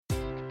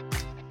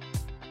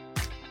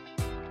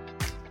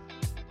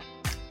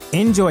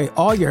Enjoy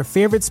all your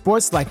favorite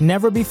sports like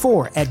never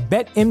before at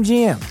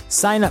BetMGM.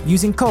 Sign up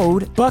using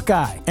code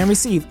Buckeye and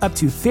receive up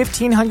to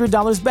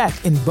 $1,500 back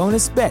in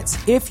bonus bets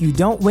if you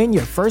don't win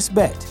your first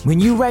bet. When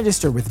you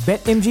register with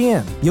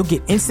BetMGM, you'll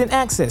get instant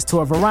access to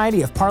a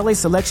variety of parlay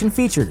selection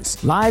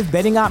features, live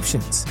betting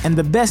options, and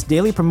the best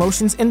daily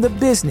promotions in the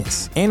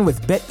business. And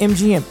with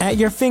BetMGM at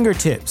your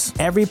fingertips,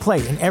 every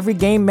play and every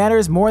game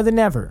matters more than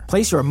ever.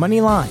 Place your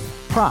money line,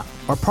 prop,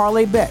 or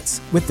parlay bets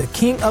with the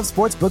king of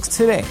sportsbooks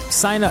today.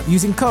 Sign up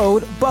using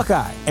code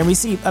Buckeye and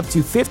receive up to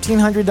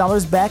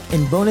 $1,500 back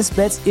in bonus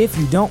bets if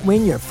you don't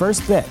win your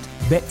first bet.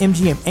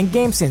 BetMGM and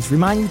GameSense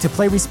remind you to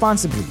play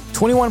responsibly.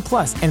 21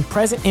 plus and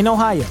present in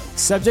Ohio,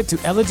 subject to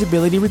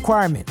eligibility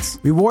requirements.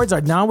 Rewards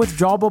are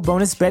non-withdrawable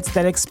bonus bets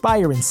that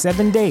expire in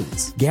 7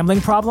 days. Gambling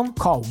problem?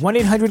 Call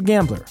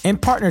 1-800-GAMBLER. In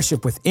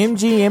partnership with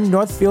MGM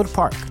Northfield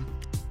Park.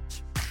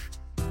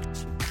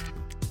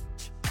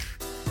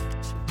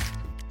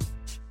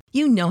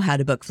 You know how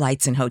to book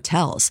flights and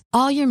hotels.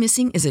 All you're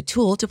missing is a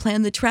tool to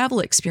plan the travel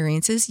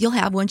experiences you'll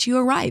have once you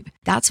arrive.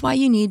 That's why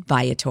you need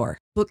Viator.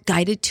 Book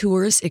guided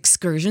tours,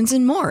 excursions,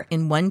 and more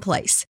in one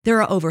place. There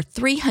are over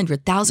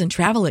 300,000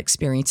 travel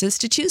experiences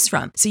to choose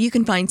from, so you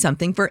can find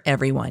something for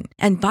everyone.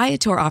 And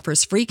Viator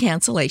offers free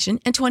cancellation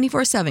and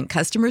 24/7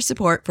 customer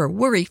support for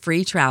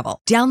worry-free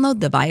travel.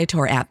 Download the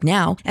Viator app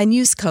now and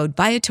use code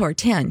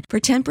Viator10 for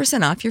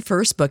 10% off your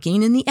first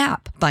booking in the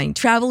app. Find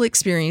travel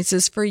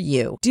experiences for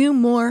you. Do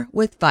more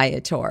with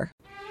Viator.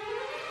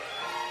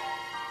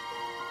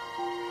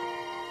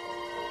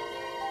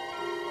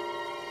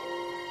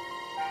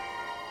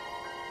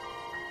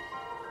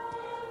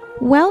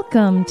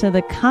 Welcome to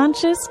the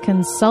Conscious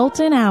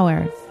Consultant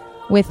Hour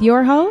with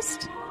your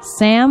host,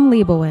 Sam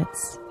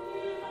Leibowitz.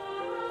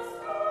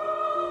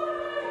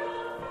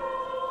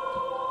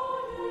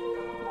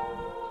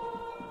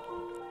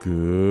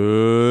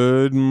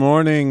 Good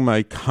morning,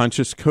 my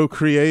conscious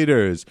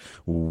co-creators.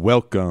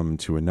 Welcome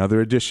to another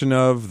edition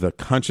of the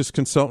Conscious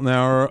Consultant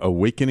Hour,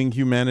 Awakening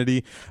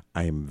Humanity.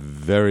 I am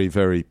very,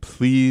 very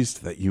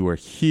pleased that you are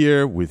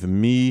here with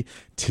me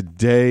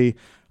today.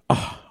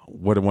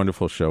 What a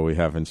wonderful show we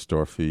have in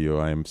store for you.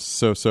 I am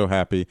so, so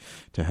happy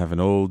to have an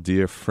old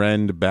dear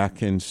friend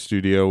back in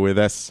studio with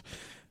us.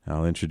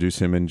 I'll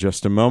introduce him in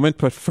just a moment.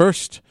 But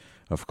first,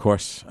 of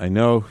course, I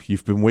know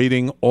you've been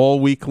waiting all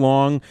week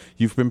long.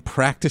 You've been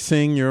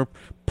practicing your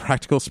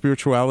practical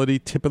spirituality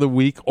tip of the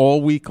week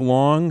all week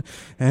long.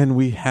 And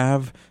we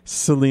have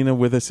Selena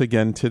with us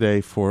again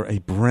today for a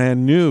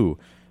brand new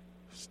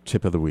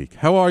tip of the week.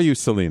 How are you,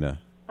 Selena?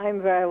 I'm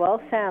very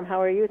well, Sam.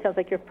 How are you? Sounds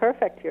like you're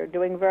perfect. You're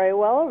doing very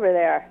well over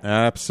there.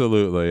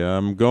 Absolutely.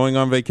 I'm going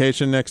on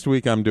vacation next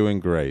week. I'm doing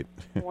great.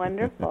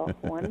 Wonderful,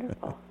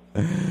 wonderful.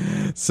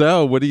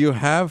 So, what do you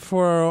have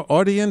for our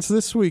audience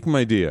this week,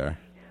 my dear?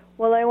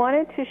 Well, I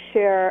wanted to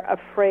share a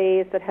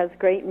phrase that has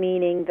great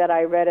meaning that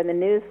I read in the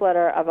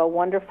newsletter of a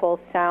wonderful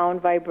sound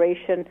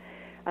vibration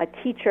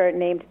teacher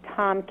named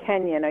Tom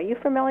Kenyon. Are you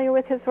familiar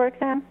with his work,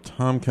 Sam?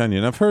 Tom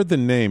Kenyon. I've heard the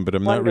name, but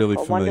I'm not really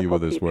familiar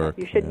with his work.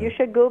 You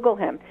should Google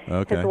him.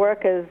 Okay. His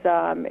work is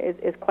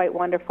quite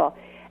wonderful.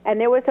 And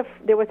there was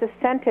a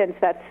sentence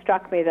that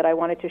struck me that I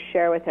wanted to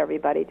share with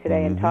everybody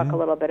today and talk a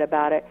little bit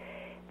about it.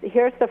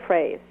 Here's the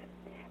phrase: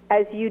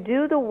 as you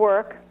do the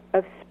work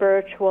of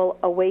spiritual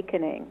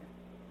awakening,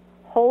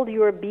 hold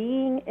your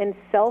being in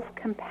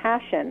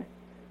self-compassion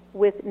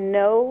with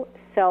no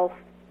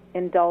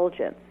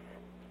self-indulgence.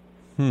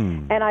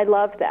 And I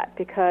love that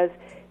because,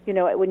 you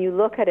know, when you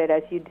look at it,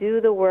 as you do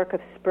the work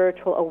of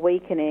spiritual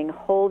awakening,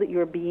 hold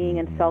your being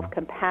in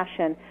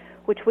self-compassion,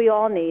 which we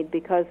all need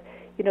because,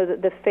 you know,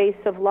 the face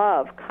of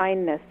love,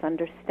 kindness,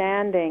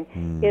 understanding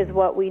is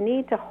what we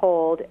need to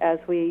hold as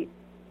we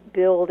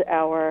do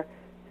our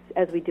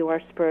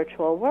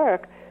spiritual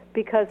work,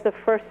 because the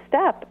first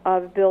step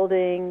of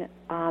building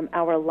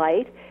our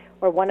light,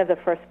 or one of the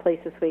first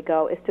places we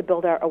go, is to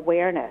build our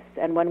awareness.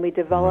 And when we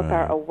develop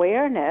our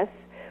awareness,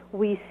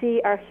 we see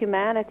our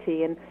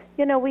humanity, and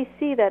you know, we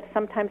see that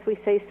sometimes we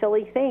say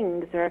silly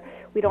things, or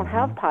we don't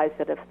have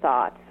positive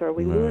thoughts, or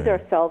we lose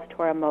ourselves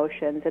to our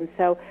emotions. And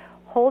so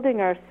holding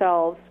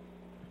ourselves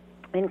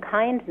in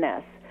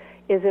kindness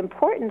is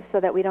important so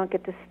that we don't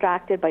get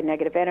distracted by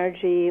negative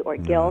energy or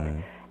guilt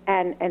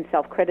and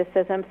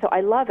self-criticism. So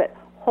I love it.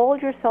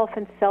 Hold yourself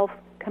in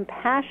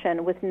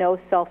self-compassion with no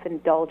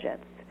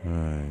self-indulgence.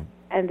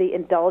 And the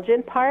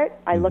indulgent part,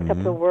 I looked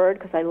up the word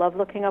because I love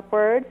looking up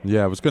words.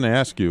 Yeah, I was going to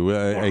ask you.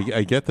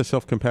 I get the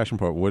self-compassion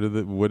part.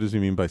 What does he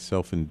mean by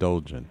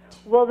self-indulgent?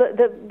 Well,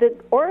 the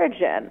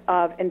origin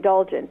of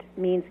indulgent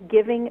means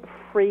giving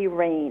free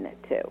rein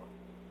to.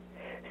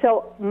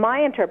 So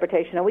my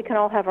interpretation, and we can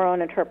all have our own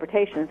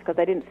interpretations because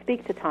I didn't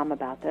speak to Tom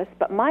about this,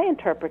 but my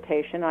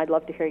interpretation, I'd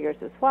love to hear yours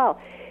as well,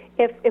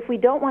 if we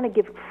don't want to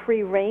give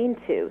free rein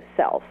to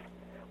self,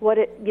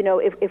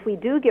 if we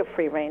do give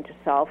free rein to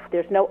self,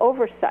 there's no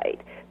oversight,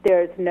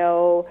 there's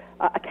no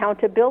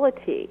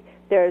accountability,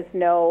 there's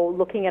no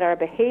looking at our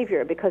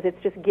behavior because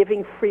it's just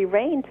giving free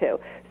rein to.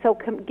 So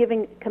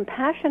giving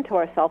compassion to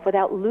ourselves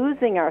without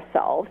losing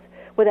ourselves,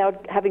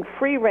 without having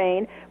free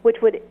rein, which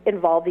would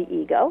involve the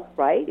ego,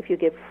 right? If you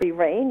give free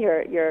rein,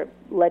 you're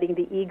letting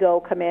the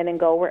ego come in and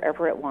go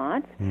wherever it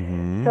wants.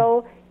 Mm-hmm.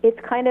 So it's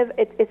kind of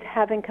it's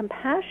having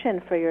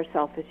compassion for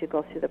yourself as you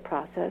go through the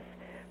process,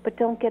 but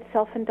don't get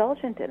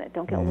self-indulgent in it.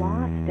 Don't get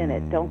lost in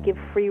it. Don't give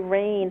free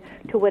rein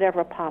to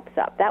whatever pops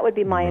up. That would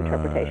be my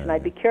interpretation.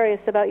 I'd be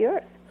curious about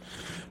yours.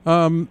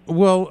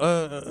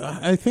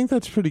 I think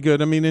that's pretty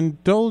good. I mean,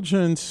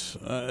 indulgence,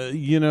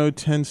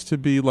 tends to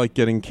be like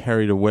getting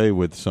carried away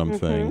with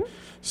something. Mm-hmm.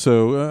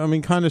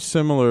 So, kind of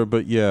similar,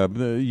 but yeah,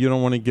 you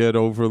don't want to get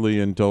overly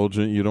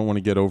indulgent. You don't want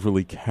to get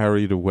overly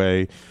carried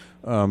away,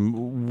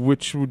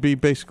 which would be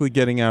basically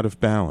getting out of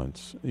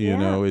balance. You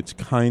know, it's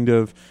kind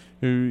of,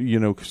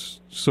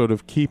 sort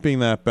of keeping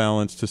that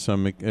balance to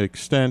some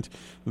extent.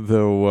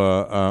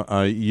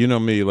 Though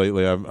me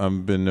lately,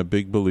 I've been a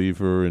big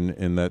believer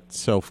in that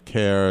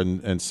self-care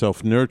and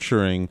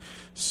self-nurturing.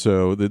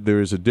 So that there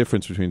is a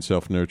difference between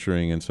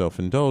self-nurturing and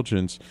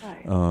self-indulgence,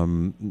 right.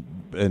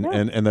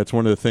 And that's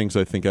one of the things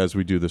I think as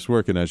we do this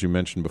work, and as you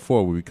mentioned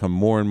before, we become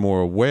more and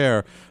more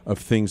aware of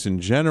things in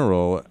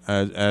general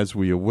as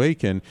we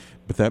awaken.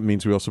 But that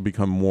means we also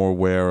become more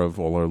aware of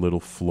all our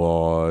little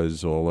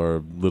flaws, all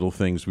our little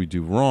things we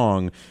do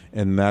wrong,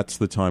 and that's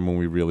the time when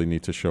we really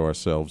need to show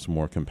ourselves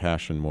more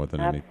compassion more than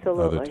any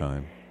other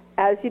time.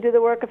 As you do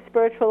the work of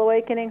spiritual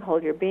awakening,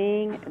 hold your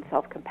being and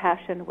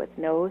self-compassion with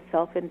no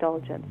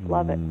self-indulgence.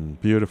 Love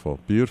it. Beautiful,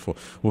 beautiful.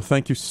 Well,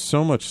 thank you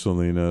so much,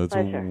 Selena. It's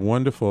Pleasure.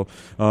 Wonderful.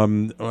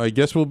 I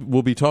guess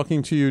we'll be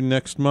talking to you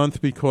next month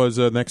because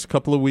next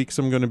couple of weeks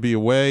I'm going to be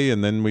away,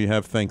 and then we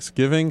have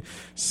Thanksgiving.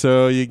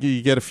 So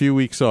you get a few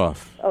weeks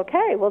off.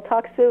 Okay, we'll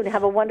talk soon.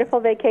 Have a wonderful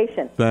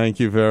vacation. Thank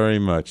you very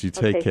much. You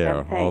take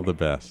care. Sam, all the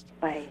best.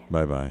 Bye.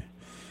 Bye-bye.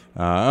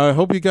 I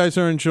hope you guys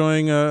are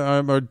enjoying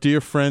our dear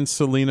friend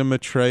Selena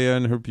Maitreya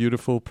and her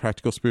beautiful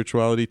practical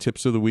spirituality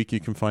tips of the week. You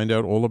can find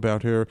out all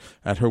about her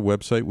at her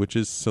website, which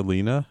is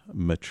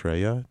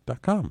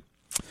selenamaitreya.com.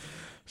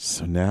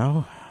 So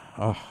now,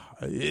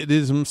 it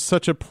is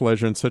such a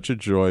pleasure and such a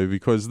joy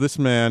because this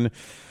man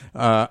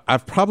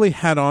I've probably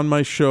had on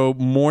my show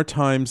more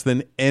times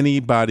than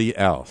anybody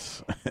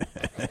else.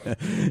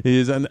 He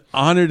is an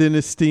honored and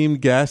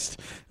esteemed guest,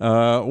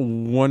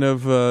 one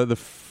of the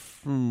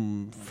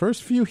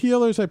first few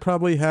healers I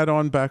probably had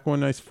on back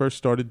when I first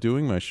started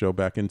doing my show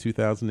back in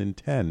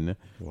 2010.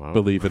 Wow.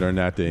 Believe it or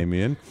not,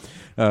 Damien.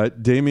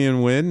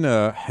 Damien Wynne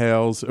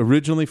hails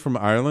originally from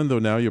Ireland, though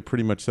now you're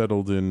pretty much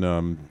settled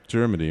in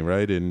Germany,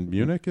 right? In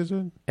Munich, is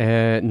it?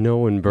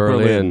 No, in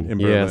Berlin. In Berlin.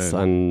 Yes,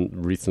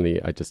 and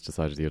recently I just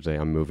decided the other day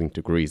I'm moving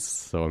to Greece.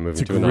 So I'm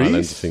moving to an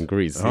island in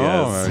Greece. Oh,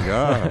 yes. my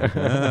God.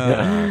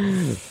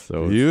 Yeah.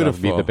 So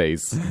beautiful. That'll be the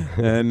base.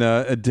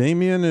 And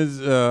Damien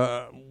is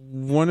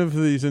one of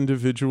these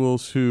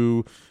individuals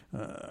who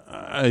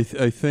I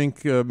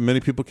think many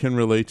people can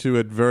relate to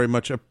it. Very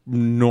much a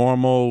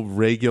normal,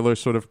 regular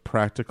sort of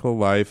practical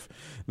life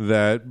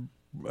that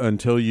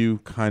until you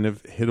kind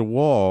of hit a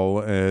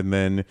wall and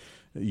then,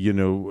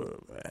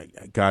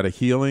 got a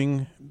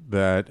healing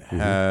that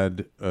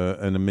had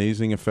an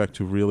amazing effect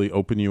to really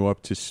open you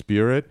up to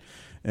spirit.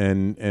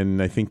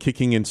 And I think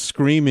kicking and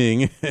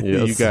screaming, yes.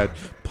 You got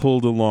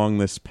pulled along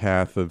this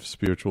path of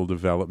spiritual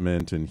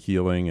development and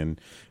healing and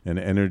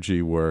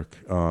energy work.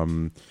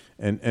 And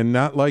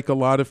not like a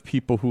lot of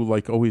people who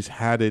like always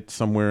had it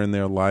somewhere in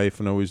their life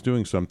and always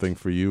doing something.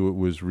 For you, it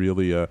was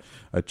really a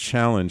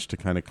challenge to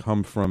kind of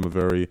come from a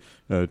very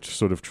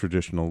sort of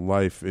traditional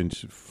life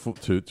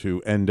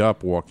to end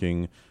up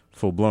walking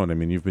full blown. I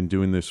mean, you've been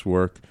doing this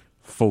work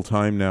full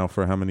time now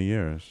for how many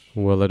years?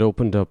 Well, it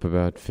opened up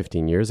about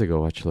 15 years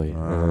ago, actually.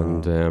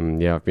 And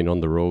I've been on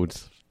the road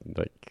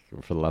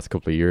for the last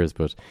couple of years,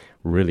 but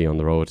really on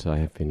the road. I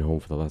have been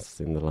home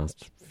in the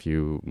last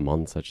few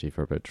months, actually,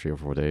 for about 3 or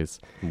 4 days.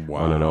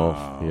 Wow. On and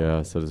off.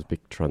 Yeah, so there's a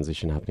big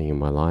transition happening in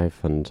my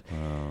life. And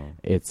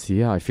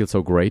I feel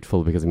so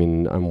grateful because,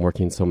 I'm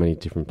working in so many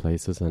different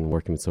places and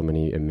working with so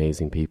many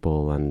amazing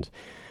people, and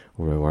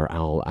we're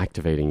all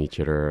activating each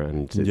other.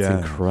 And it's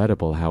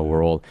incredible how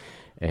we're all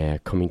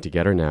coming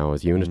together now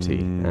as unity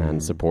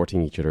and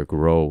supporting each other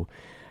grow.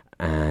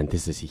 And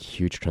this is a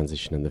huge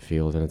transition in the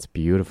field, and it's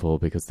beautiful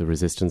because the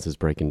resistance is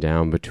breaking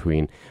down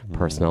between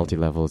personality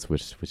levels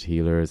with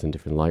healers and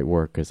different light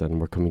workers, and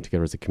we're coming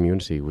together as a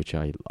community, which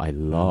I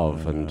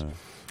love. And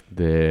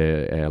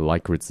the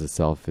light grids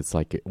itself, it's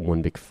like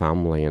one big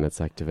family, and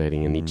it's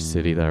activating in each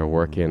city that I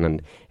work in,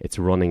 and it's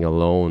running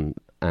alone,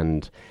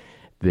 and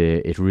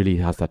it really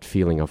has that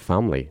feeling of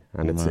family,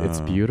 and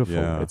it's beautiful.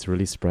 Yeah. It's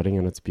really spreading,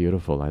 and it's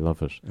beautiful. I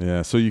love it.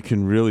 Yeah, so you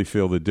can really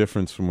feel the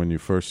difference from when you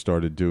first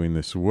started doing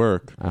this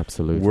work.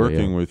 Absolutely,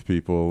 working with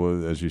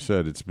people. As you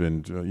said, it's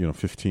been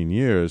 15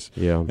 years.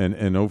 Yeah,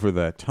 and over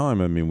that time,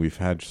 we've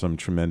had some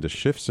tremendous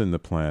shifts in the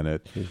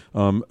planet.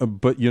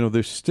 But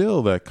there's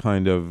still that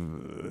kind of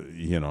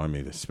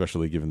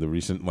especially given the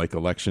recent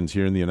elections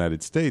here in the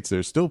United States,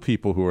 there's still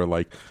people who are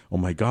like, oh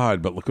my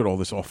God, but look at all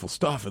this awful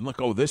stuff, and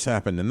look, this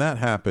happened and that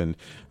happened.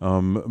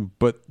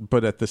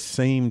 But at the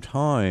same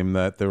time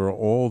that there are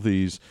all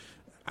these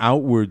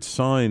outward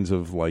signs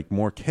of like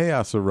more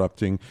chaos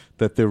erupting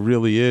that there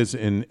really is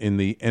in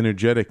the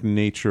energetic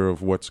nature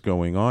of what's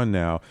going on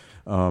now.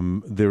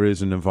 There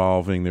is an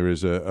evolving, there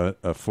is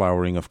a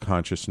flowering of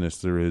consciousness,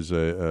 there is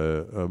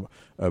a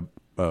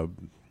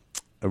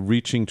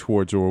reaching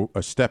towards or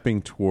a stepping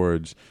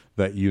towards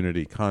that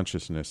unity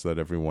consciousness that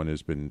everyone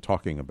has been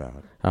talking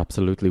about.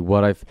 Absolutely.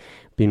 What I've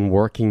been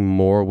working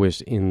more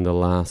with in the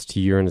last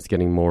year, and it's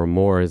getting more and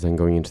more, is I'm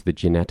going into the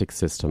genetic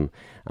system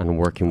and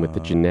working with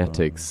the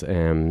genetics.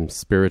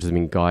 Spirit has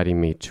been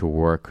guiding me to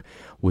work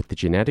with the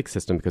genetic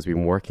system because we've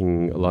been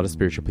working, a lot of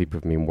spiritual people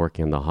have been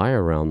working in the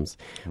higher realms,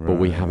 but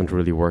we haven't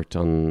really worked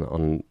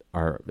on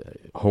our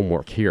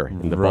homework here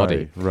in the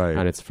body. Right.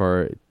 And it's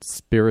for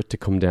spirit to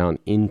come down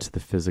into the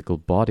physical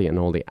body and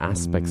all the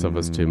aspects of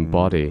us to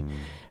embody,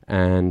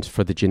 and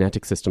for the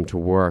genetic system to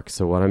work.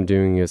 So what I'm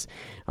doing is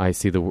I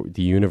see the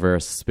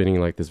universe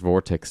spinning like this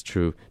vortex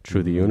through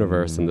the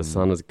universe, and the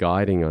sun is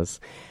guiding us.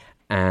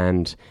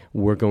 And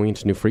we're going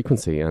into new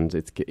frequency, and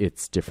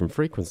it's different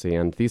frequency.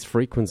 And these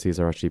frequencies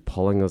are actually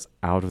pulling us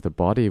out of the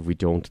body if we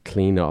don't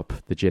clean up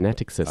the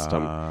genetic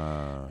system.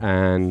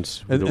 And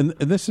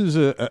this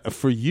is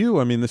for you,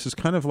 I mean, this is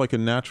kind of like a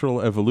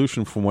natural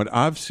evolution from what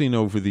I've seen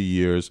over the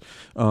years,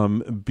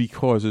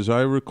 because as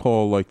I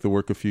recall, like the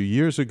work a few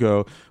years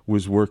ago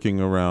was working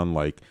around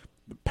like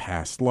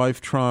past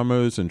life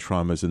traumas and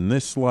traumas in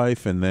this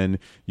life, and then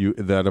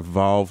that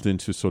evolved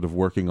into sort of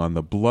working on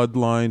the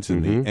bloodlines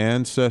and the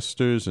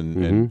ancestors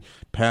and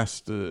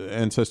past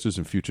ancestors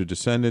and future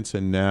descendants,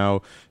 and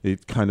now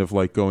it kind of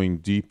like going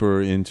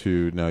deeper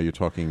into, now you're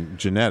talking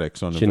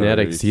genetics on a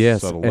very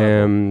subtle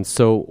level.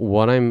 So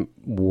what I'm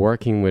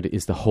working with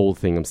is the whole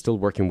thing. I'm still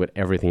working with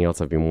everything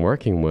else I've been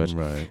working with,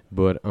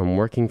 but I'm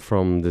working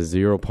from the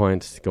 0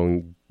 point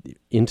going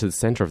into the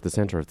center of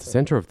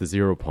the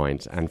 0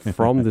 point, and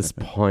from this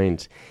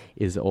point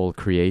is all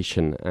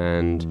creation.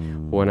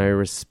 And when I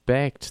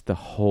respect the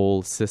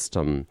whole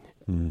system,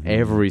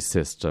 every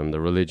system,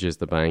 the religious,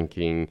 the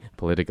banking,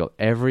 political,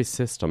 every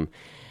system,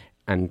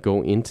 and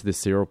go into the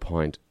 0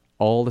 point,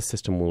 all the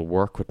system will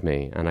work with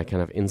me, and I can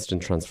have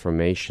instant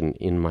transformation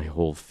in my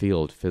whole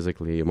field,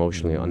 physically,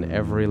 emotionally, on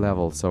every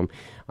level. So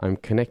I'm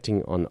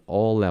connecting on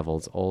all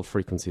levels, all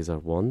frequencies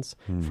at once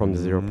from the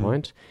 0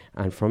 point.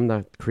 And from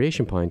that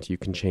creation point, you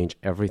can change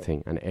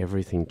everything, and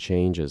everything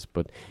changes.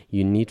 But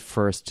you need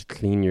first to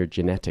clean your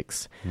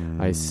genetics.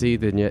 I see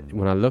that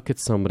when I look at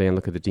somebody and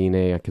look at the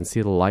DNA, I can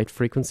see the light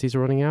frequencies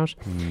running out,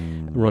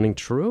 running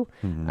through.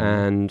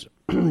 And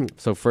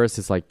so first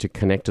it's like to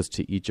connect us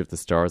to each of the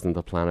stars and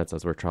the planets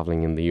as we're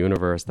traveling in the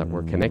universe, that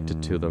we're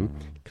connected to them,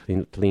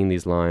 clean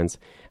these lines,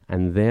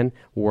 and then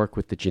work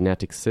with the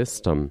genetic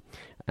system.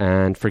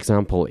 And for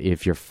example,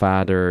 if your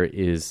father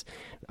is,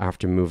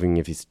 after moving,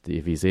 if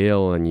he's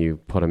ill and you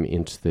put him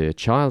into the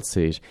child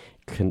seat,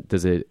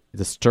 there's a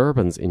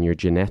disturbance in your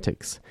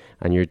genetics,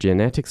 and your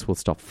genetics will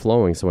stop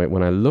flowing. So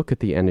when I look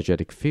at the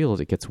energetic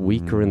field, it gets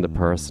weaker in the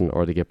person,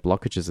 or they get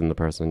blockages in the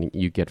person, and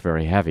you get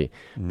very heavy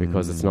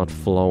because it's not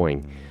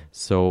flowing.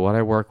 So what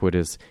I work with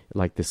is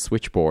like the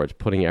switchboard,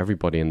 putting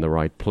everybody in the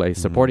right place,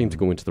 supporting to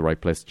go into the right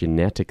place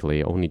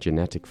genetically, only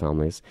genetic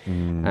families,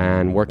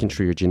 and working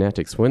through your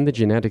genetics. When the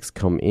genetics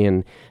come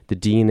in, the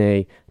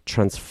DNA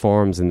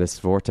transforms in this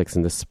vortex,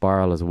 in this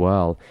spiral as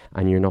well,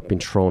 and you're not being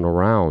thrown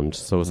around.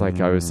 So it's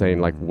like I was saying,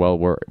 like, well,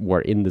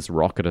 we're in this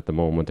rocket at the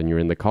moment, and you're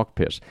in the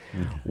cockpit.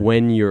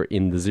 When you're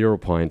in the 0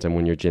 point and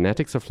when your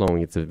genetics are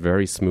flowing, it's a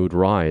very smooth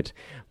ride.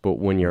 But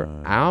when you're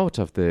out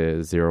of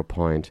the 0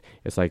 point,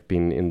 it's like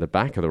being in the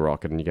back of the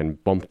rocket and you're getting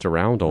bumped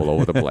around all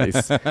over the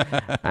place.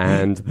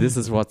 And this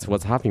is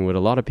what's happening with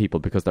a lot of people,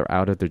 because they're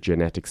out of their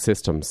genetic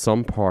system.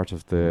 Some part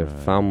of the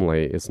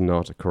family is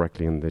not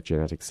correctly in the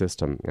genetic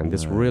system, and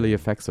this really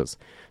affects us.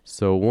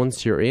 So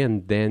once you're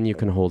in, then you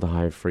can hold a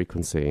higher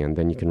frequency, and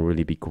then you can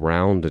really be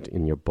grounded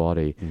in your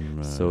body.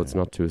 So it's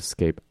not to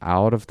escape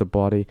out of the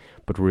body,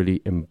 but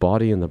really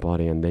embody in the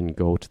body, and then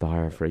go to the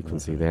higher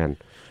frequency then.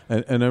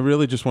 And I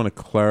really just want to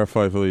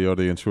clarify for the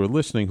audience who are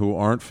listening, who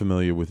aren't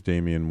familiar with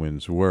Damien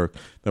Wynne's work,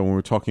 that when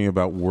we're talking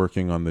about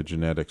working on the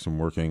genetics and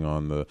working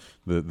on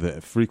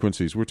the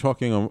frequencies, we're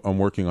talking on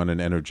working on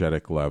an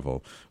energetic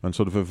level, on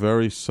sort of a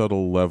very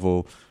subtle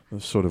level,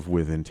 sort of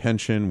with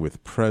intention,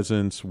 with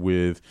presence,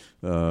 with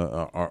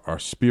our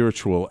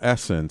spiritual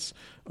essence.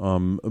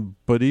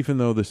 But even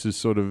though this is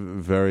sort of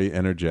very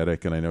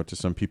energetic, and I know to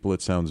some people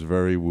it sounds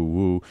very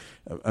woo-woo,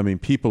 I mean,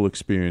 people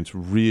experience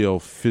real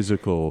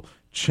physical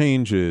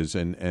changes,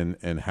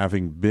 and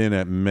having been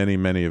at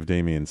many of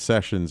Damien's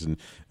sessions, and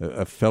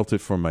I felt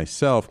it for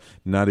myself,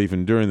 not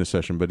even during the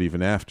session, but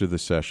even after the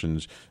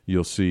sessions,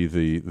 you'll see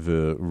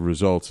the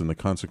results and the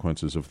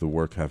consequences of the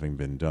work having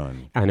been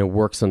done. And it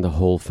works on the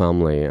whole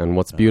family. And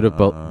what's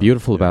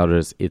beautiful about it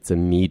is it's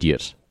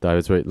immediate. That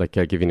was right. Like,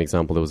 I'll give you an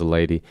example. There was a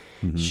lady,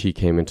 she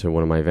came into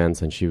one of my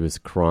events and she was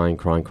crying.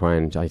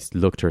 I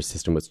looked, her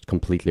system was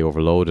completely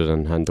overloaded,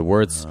 and the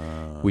words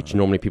which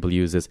normally people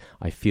use is,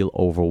 I feel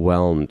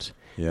overwhelmed.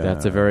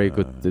 That's a very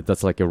good,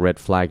 that's like a red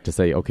flag to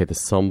say, okay,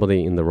 there's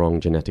somebody in the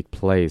wrong genetic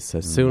place.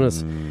 As soon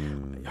as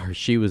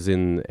she was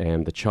in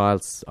the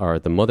child's or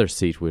the mother's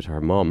seat with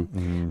her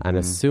mum, and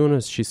as soon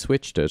as she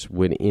switched it,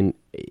 within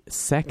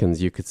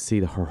seconds you could see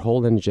that her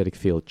whole energetic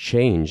field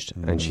changed,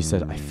 and she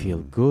said, I feel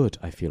good,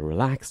 I feel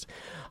relaxed,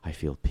 I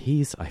feel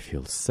peace, I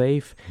feel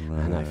safe,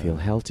 and I feel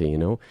healthy, you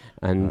know.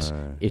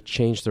 And it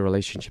changed the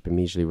relationship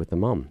immediately with the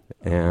mum.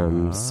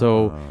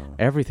 So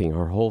everything,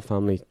 her whole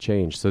family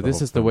changed. So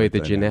this is the way the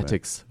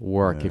genetics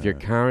work. If you're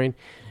carrying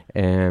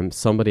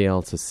somebody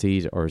else's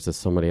seed, or is there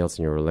somebody else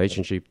in your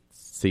relationship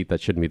seed that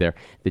shouldn't be there,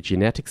 the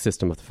genetic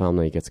system of the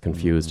family gets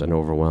confused and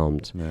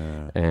overwhelmed.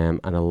 And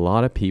a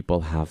lot of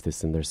people have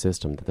this in their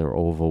system, that they're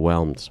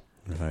overwhelmed.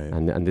 Right.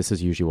 And this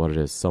is usually what it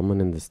is.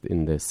 Someone in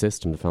the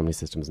system, the family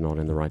system, is not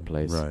in the right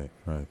place. Right.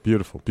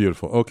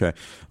 Beautiful. Okay.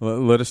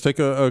 Let us take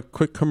a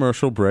quick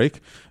commercial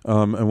break.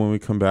 And when we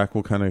come back,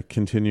 we'll kind of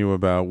continue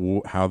about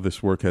how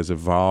this work has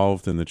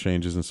evolved and the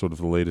changes and sort of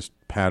the latest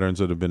patterns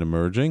that have been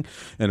emerging.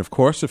 And of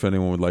course, if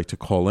anyone would like to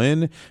call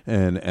in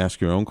and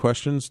ask your own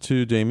questions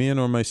to Damien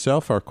or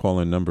myself, our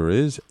call-in number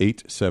is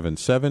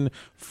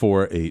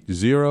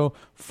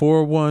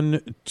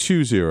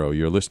 877-480-4120.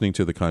 You're listening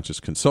to the Conscious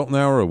Consultant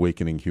Hour,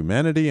 Awakening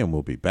Humanity, and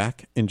we'll be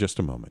back in just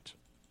a moment.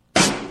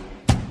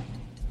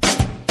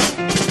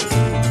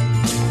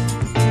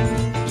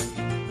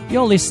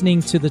 You're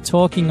listening to the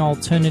Talking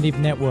Alternative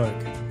Network.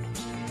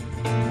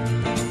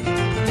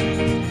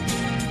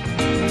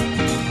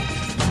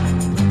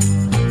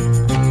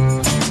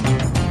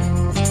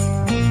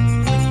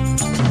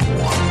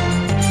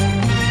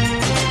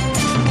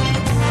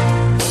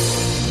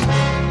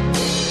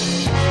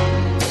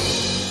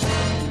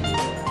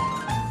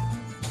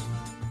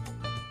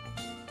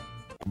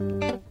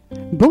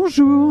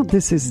 Bonjour,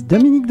 this is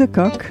Dominique de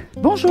Kock.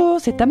 Bonjour,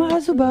 c'est Tamara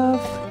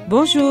Zuboff.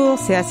 Bonjour,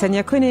 c'est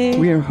Asania Kone.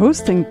 We are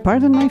hosting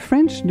Pardon My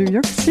French, New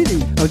York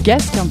City. Our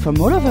guests come from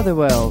all over the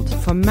world.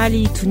 From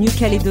Mali to New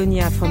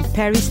Caledonia, from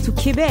Paris to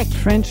Quebec.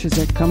 French is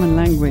a common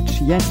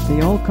language, yet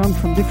they all come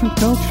from different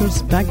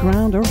cultures,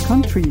 background, or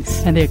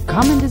countries. And their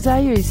common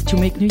desire is to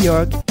make New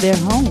York their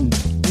home.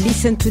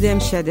 Listen to them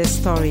share their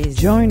stories.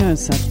 Join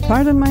us at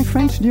Pardon My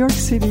French, New York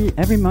City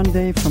every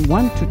Monday from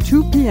 1 to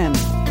 2 p.m.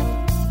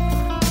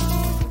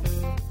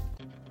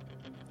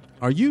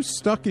 Are you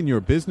stuck in your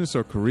business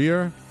or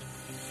career?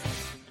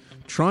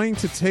 Trying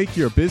to take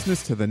your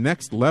business to the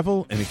next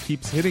level and it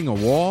keeps hitting a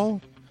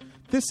wall?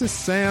 This is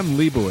Sam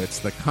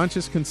Leibowitz, the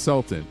Conscious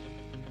Consultant.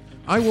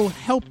 I will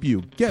help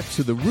you get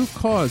to the root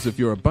cause of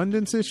your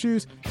abundance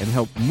issues and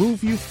help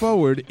move you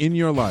forward in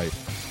your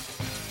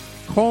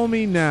life. Call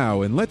me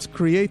now and let's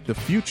create the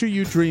future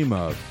you dream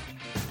of.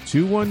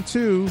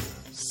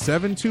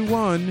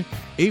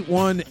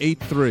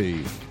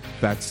 212-721-8183.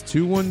 That's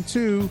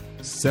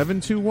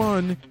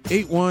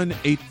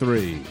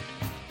 212-721-8183.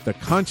 The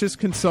Conscious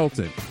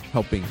Consultant,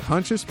 helping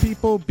conscious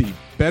people be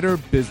better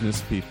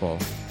business people.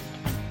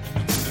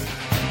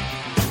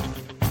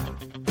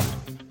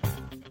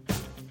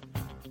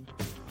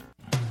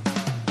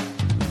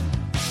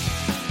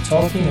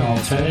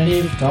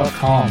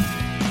 TalkingAlternative.com.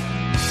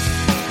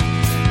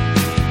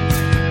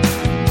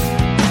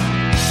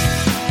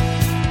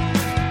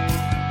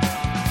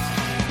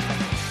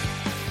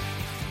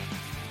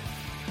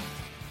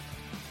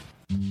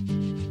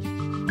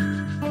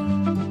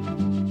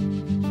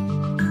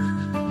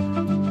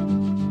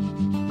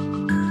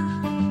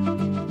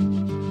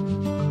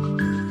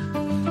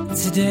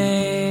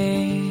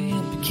 Today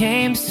it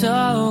became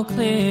so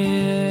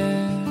clear.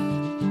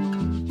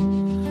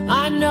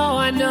 I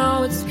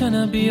know it's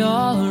gonna be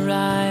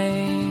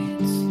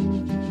alright.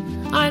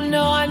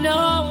 I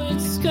know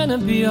it's gonna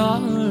be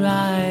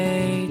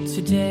alright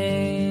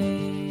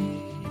today.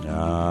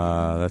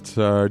 That's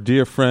our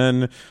dear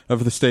friend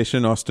of the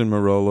station, Austin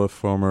Marola,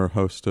 former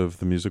host of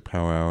the Music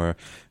Power Hour,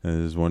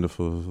 and his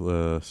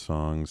wonderful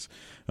songs.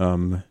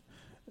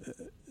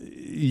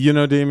 You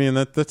know, Damien,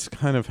 that's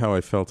kind of how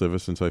I felt ever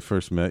since I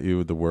first met you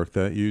with the work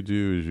that you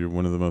do. Is you're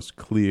one of the most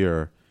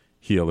clear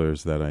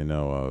healers that I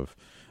know of,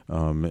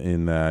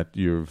 in that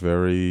you're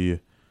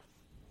very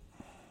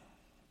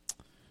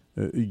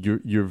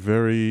you're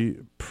very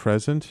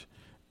present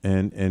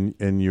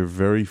and you're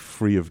very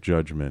free of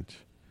judgment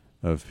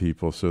of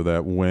people, so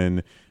that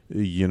when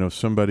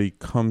somebody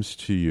comes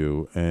to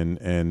you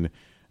and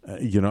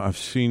I've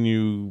seen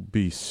you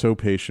be so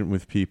patient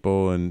with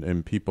people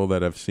and people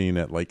that I've seen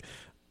at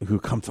who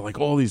come to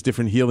all these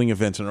different healing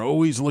events and are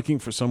always looking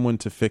for someone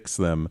to fix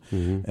them.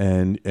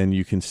 Mm-hmm. And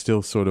you can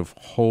still sort of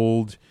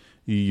hold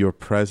your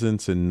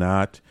presence and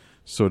not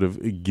sort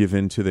of give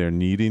in to their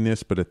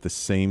neediness, but at the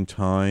same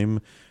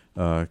time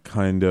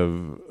kind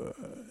of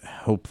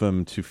help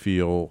them to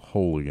feel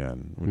whole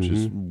again, which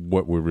is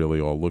what we're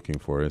really all looking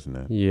for, isn't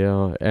it?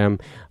 Yeah.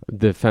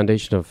 The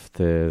foundation of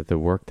the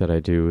work that I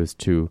do is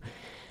to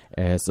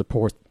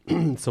support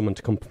someone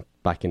to come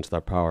back into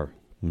their power.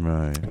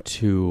 Right.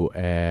 To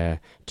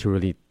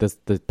really,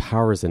 the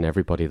power is in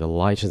everybody, the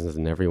light is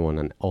in everyone,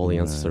 and all the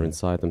answers are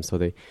inside them.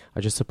 So I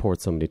just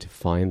support somebody to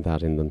find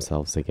that in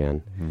themselves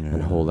again,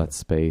 and hold that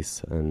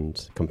space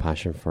and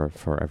compassion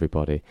for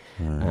everybody,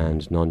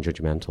 and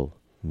non-judgmental.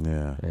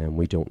 Yeah. And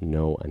we don't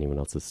know anyone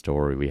else's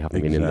story. We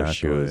haven't been in their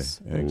shoes.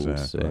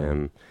 Exactly.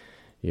 And,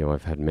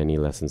 I've had many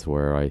lessons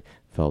where I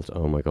felt,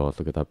 oh my God,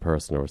 look at that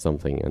person or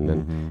something. And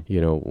then,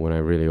 when I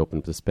really open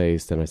up the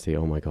space, then I say,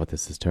 oh my God,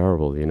 this is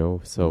terrible,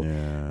 So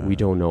we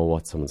don't know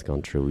what someone's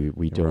gone through.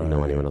 We don't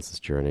know anyone else's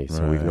journey.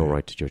 So we've no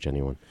right to judge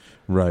anyone.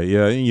 Right.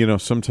 Yeah.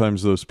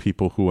 Sometimes those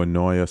people who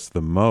annoy us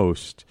the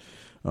most,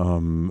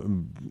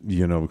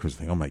 because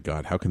they think, oh my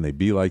God, how can they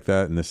be like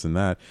that and this and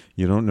that?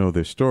 You don't know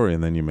their story,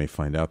 and then you may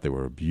find out they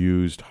were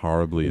abused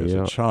horribly as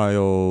a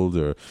child,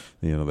 or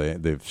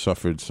they've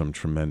suffered some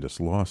tremendous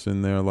loss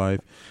in their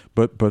life.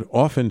 But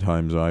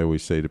oftentimes, I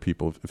always say to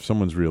people, if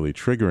someone's really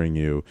triggering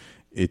you,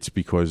 it's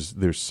because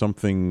there's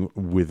something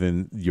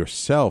within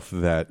yourself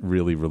that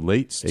really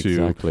relates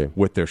to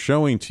what they're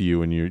showing to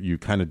you, and you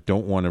kind of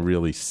don't want to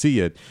really see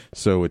it.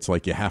 So it's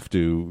like you have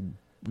to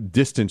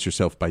distance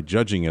yourself by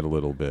judging it a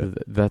little bit.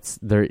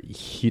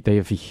 They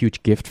have a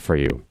huge gift for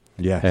you.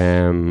 Yes.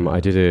 I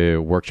did a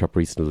workshop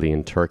recently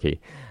in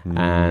Turkey,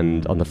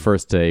 and on the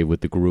first day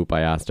with the group,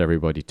 I asked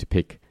everybody to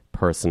pick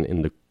person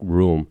in the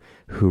room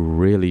who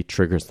really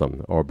triggers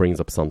them or brings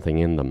up something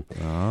in them.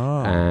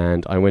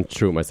 And I went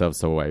through it myself,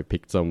 so I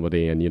picked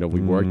somebody, and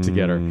we worked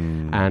together.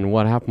 And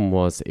what happened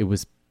was, it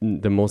was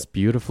the most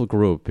beautiful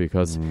group,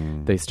 because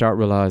they start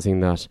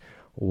realizing that,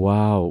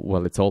 wow,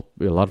 well, a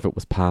lot of it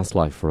was past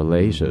life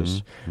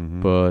related,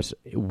 but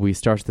we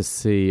started to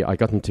see, I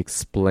got them to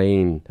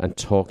explain and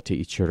talk to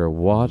each other,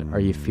 what are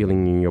you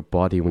feeling in your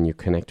body when you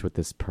connect with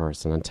this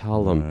person, and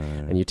tell them,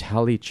 and you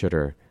tell each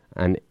other,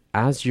 and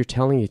as you're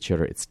telling each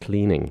other, it's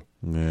cleaning.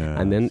 Yes.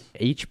 And then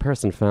each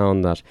person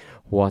found that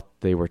what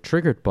they were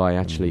triggered by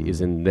actually is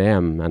in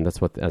them, and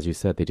that's what, as you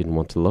said, they didn't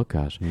want to look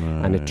at.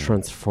 And it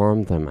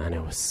transformed them, and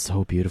it was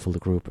so beautiful, the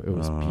group. It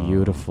was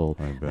beautiful.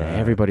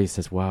 Everybody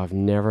says, wow, I've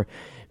never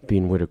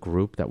been with a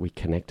group that we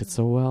connected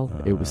so well.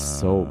 It was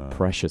so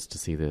precious to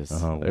see this.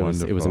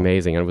 It was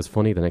amazing. And it was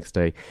funny the next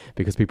day,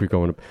 because people were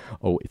going,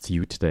 oh, it's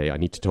you today, I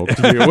need to talk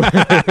to you.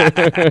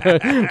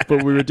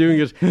 But we were doing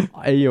it,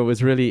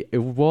 it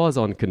was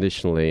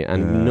unconditionally,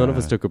 and none of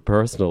us took it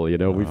personal.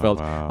 We felt,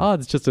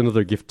 it's just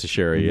another gift to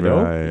share, It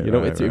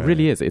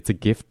really is. It's a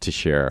gift to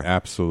share.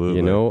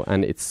 Absolutely.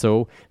 And it's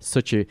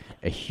such a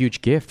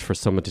huge gift for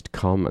someone to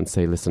come and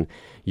say, listen,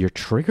 you're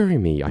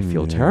triggering me. I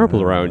feel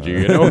terrible around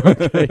you,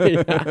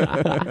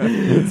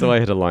 So I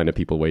had a line of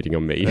people waiting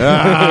on me.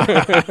 Hard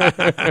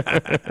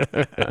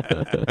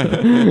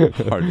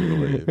to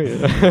believe.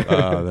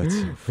 That's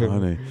so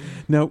funny.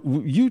 Now,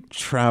 you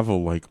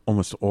travel like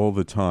almost all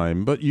the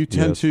time, but you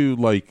tend to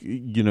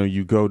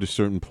you go to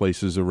certain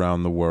places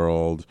around the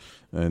world,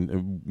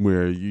 and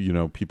where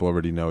people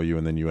already know you,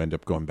 and then you end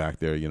up going back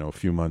there a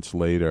few months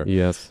later.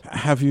 Yes.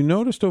 Have you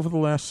noticed over the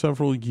last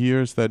several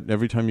years that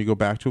every time you go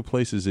back to a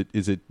place, is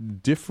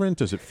it different?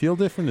 Does it feel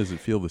different? Does it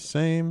feel the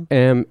same?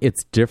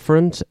 It's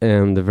different.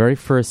 The very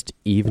first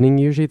evening,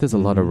 usually there's a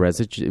lot of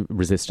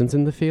resistance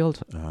in the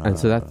field, and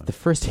so that the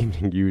first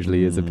evening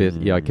usually is a bit.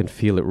 I can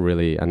feel it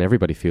really, and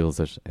everybody feels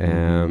it.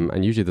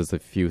 And usually there's a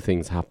few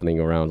things happening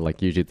around.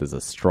 Like usually there's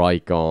a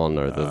strike on,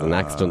 or there's an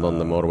accident on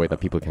the motorway that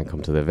people can't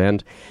come to the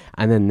event.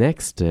 And then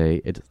next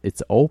day,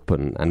 it's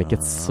open, and it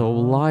gets so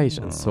light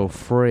and so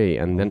free.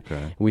 And then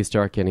we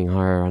start getting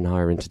higher and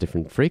higher into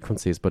different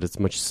frequencies, but it's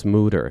much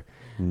smoother.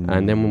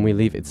 And then when we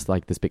leave, it's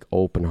like this big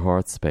open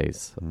heart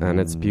space, and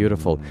it's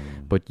beautiful.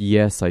 But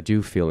yes, I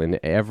do feel in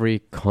every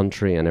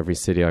country and every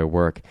city I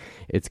work,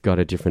 it's got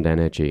a different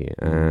energy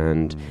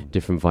and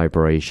different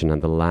vibration,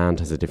 and the land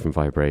has a different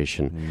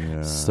vibration.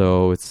 Yeah.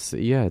 So it's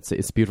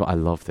beautiful. I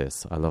love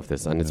this,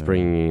 and it's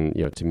bringing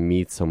to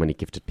meet so many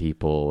gifted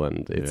people,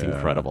 and it's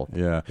incredible.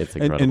 Yeah, it's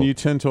incredible. And you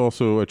tend to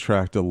also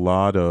attract a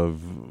lot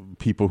of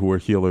people who are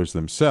healers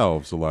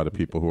themselves. A lot of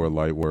people who are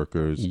light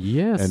workers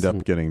end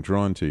up getting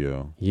drawn to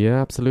you.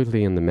 Yeah,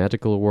 absolutely. In the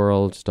medical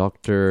world,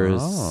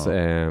 doctors,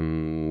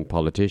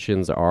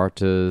 politicians,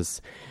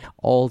 artists,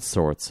 all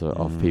sorts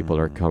of people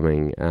are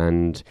coming,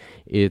 and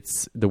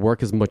the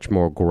work is much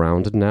more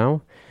grounded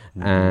now.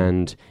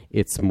 And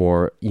it's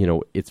more,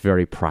 it's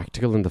very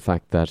practical in the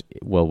fact that,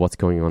 well, what's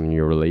going on in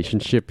your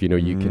relationship, you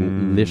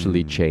can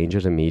literally change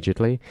it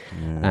immediately.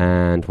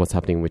 And what's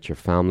happening with your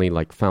family,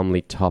 like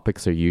family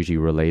topics are usually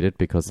related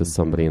because there's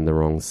somebody in the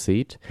wrong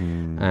seat.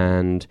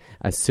 And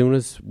as soon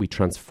as we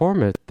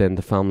transform it, then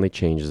the family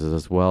changes it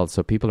as well.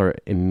 So people are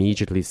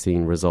immediately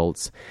seeing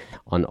results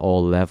on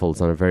all levels,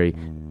 on a very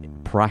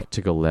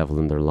practical level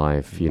in their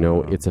life.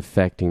 It's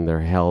affecting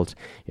their health,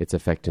 it's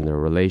affecting their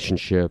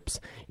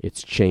relationships,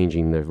 it's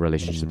changing the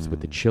relationships with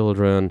the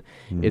children.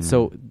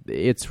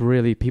 It's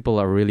really, people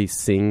are really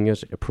seeing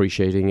it,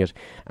 appreciating it.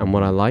 And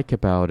what I like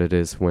about it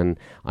is when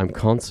I'm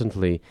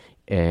constantly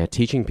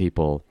teaching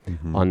people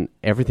on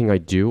everything I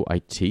do, I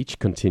teach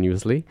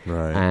continuously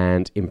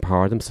and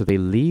empower them, so they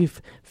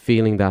leave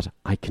feeling that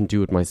I can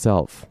do it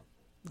myself.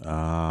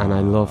 And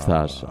I love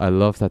that. I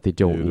love that they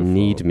don't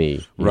need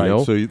me. Right.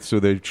 You know? So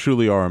they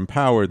truly are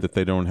empowered, that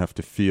they don't have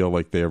to feel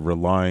like they're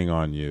relying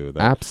on you.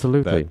 That,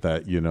 Absolutely.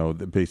 That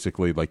that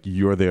basically, like,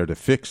 you're there to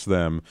fix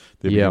them.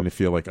 They begin to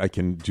feel like, I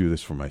can do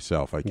this for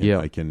myself. I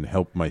can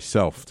help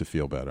myself to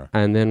feel better.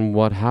 And then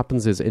what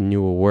happens is a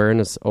new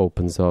awareness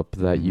opens up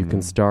that you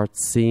can start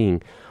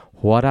seeing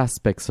what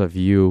aspects of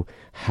you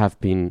have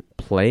been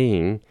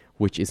playing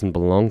which isn't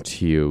belong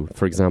to you.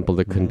 For example,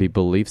 there can be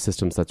belief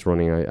systems that's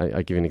running.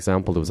 I give you an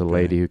example. There was a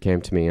lady who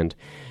came to me,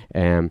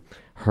 and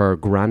her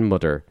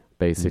grandmother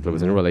basically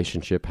was in a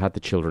relationship, had the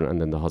children, and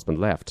then the husband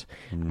left.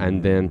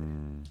 And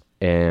then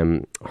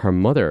her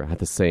mother had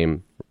the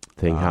same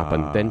thing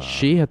happen. Then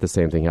she had the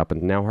same thing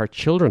happen. Now her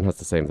children has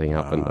the same thing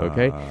happen.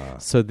 Okay,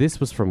 so this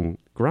was from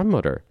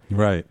grandmother.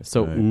 Right.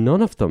 So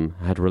none of them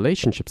had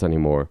relationships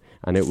anymore.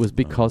 And it was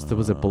because there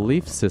was a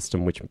belief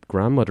system which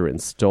grandmother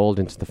installed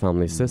into the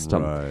family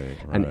system.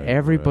 And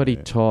everybody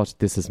taught,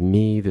 this is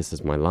me, this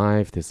is my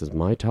life, this is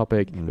my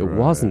topic. It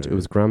wasn't, it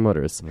was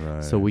grandmother's.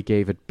 So we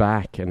gave it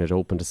back, and it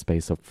opened a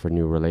space up for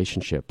new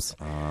relationships.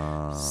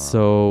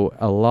 So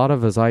a lot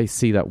of us, I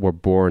see that we're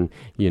born,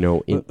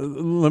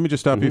 let me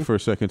just stop you for a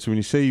second. So when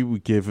you say you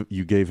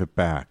gave it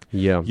back,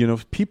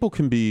 people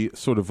can be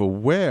sort of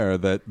aware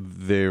that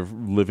they're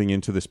living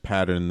into this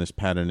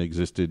pattern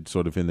existed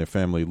sort of in their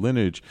family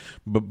lineage,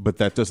 but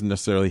that doesn't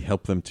necessarily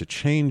help them to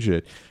change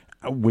it.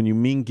 When you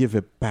mean give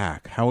it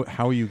back, how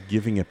are you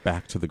giving it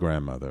back to the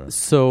grandmother?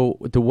 So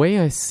the way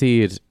I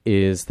see it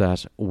is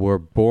that we're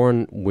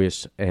born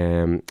with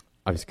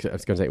I was going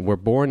to say, we're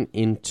born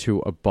into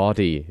a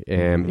body.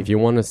 If you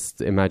want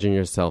to imagine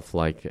yourself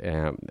like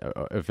a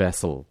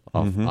vessel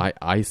of,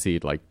 I see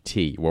it like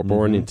tea. We're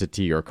born into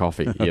tea or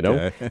coffee, you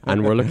know,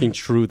 and we're looking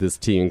through this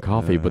tea and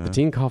coffee. But the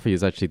tea and coffee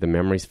is actually the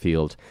memories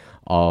field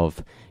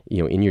of,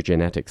 in your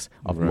genetics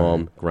of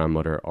mom,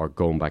 grandmother, or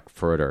going back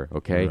further,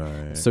 okay?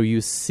 So you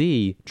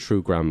see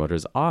through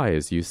grandmother's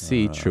eyes, you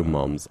see through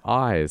mom's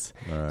eyes.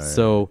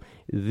 So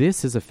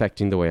this is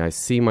affecting the way I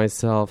see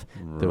myself,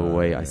 the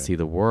way I see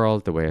the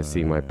world, the way I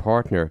see my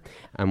partner.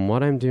 And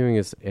what I'm doing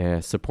is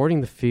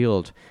supporting the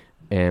field.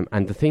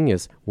 And the thing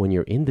is, when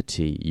you're in the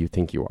tea, you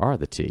think you are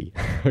the tea.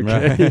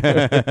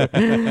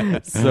 Okay?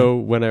 So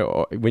when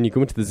you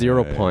go into the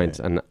 0 point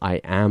and I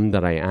am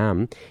that I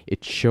am,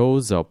 it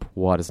shows up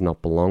what does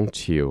not belong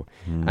to you.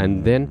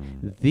 And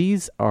then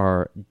these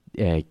are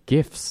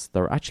gifts.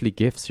 They're actually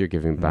gifts you're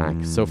giving back.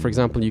 So, for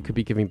example, you could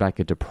be giving back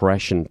a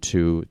depression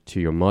to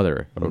your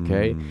mother,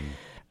 okay?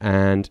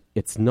 And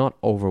it's not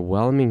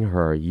overwhelming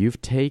her.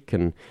 You've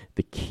taken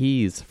the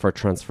keys for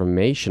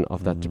transformation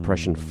of that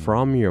depression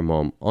from your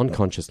mom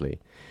unconsciously,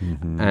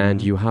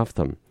 and you have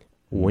them.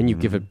 When you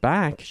give it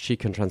back, she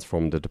can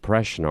transform the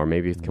depression, or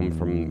maybe it's coming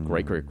from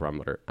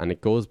great-great-grandmother, and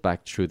it goes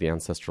back through the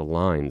ancestral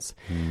lines.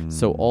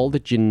 So all the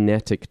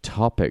genetic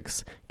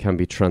topics can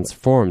be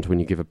transformed when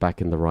you give it back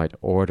in the right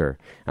order,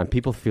 and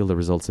people feel the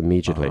results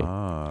immediately.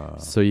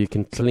 So you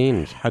can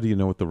clean. How do you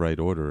know what the right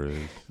order is?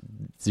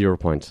 0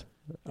 point.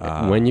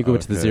 When you go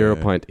to the 0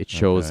 point, it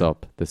shows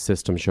up. The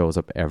system shows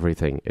up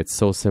everything. It's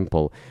so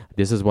simple.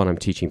 This is what I'm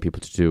teaching people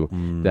to do,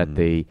 that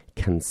they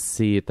can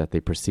see it, that they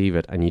perceive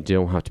it, and you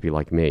don't have to be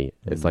like me.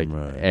 It's like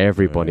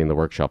everybody in the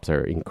workshops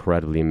are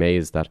incredibly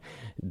amazed that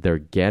they're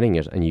getting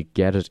it, and you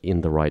get it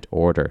in the right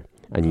order.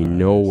 And you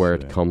know where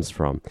it comes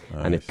from,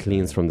 and it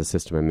cleans from the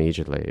system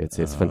immediately. It's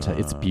fantastic.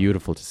 It's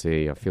beautiful to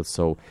see. I feel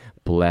so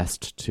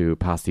blessed to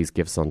pass these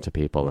gifts on to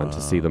people and to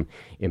see them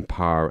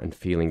empower and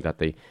feeling that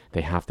they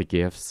have the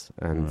gifts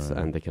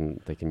and they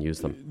can use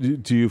them.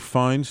 Do you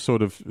find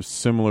sort of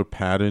similar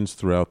patterns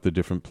throughout the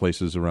different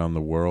places around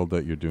the world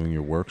that you're doing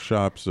your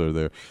workshops? Are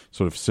there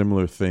sort of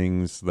similar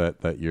things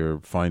that you're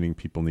finding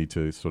people need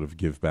to sort of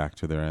give back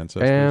to their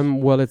ancestors?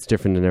 Well, it's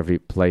different in every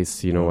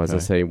place. As I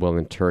say,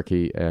 in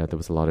Turkey, there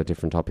was a lot of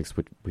different topics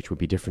which would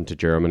be different to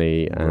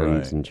Germany.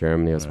 And in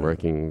Germany, I was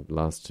working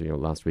last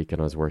weekend,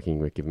 I was working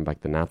with giving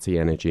back the Nazi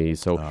energy.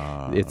 So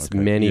it's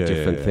many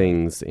different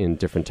things in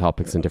different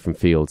topics and different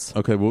fields.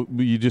 Okay, well,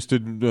 you just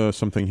did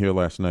something here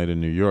last night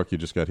in New York. You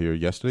just got here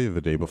yesterday or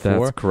the day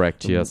before? That's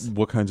correct, yes.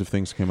 What kinds of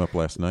things came up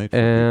last night?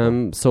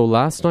 So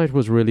last night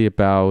was really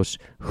about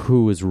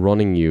who is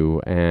running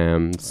you.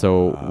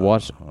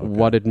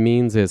 What it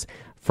means is,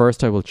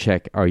 first, I will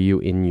check, are you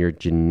in your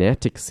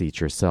genetic seat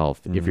yourself?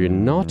 If you're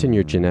not in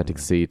your genetic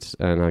seat,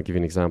 and I'll give you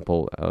an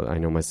example, I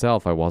know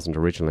myself, I wasn't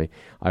originally,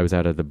 I was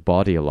out of the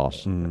body a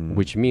lot,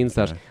 which means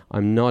that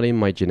I'm not in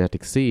my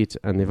genetic seat,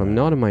 and if I'm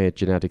not in my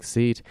genetic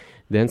seat,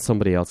 then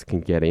somebody else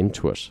can get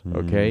into it,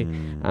 okay?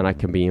 And I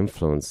can be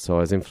influenced. So I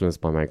was influenced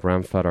by my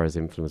grandfather, I was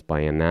influenced by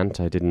an aunt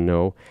I didn't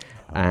know.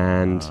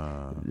 And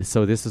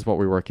so this is what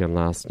we were working on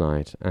last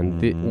night.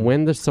 And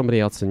when there's somebody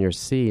else in your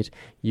seat,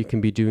 you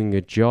can be doing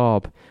a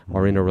job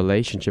or in a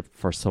relationship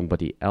for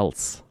somebody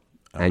else.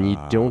 And you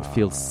don't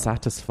feel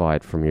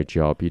satisfied from your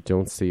job. You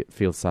don't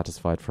feel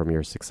satisfied from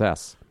your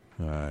success.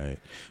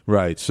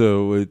 Right.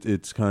 So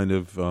it's kind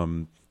of...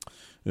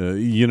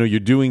 you're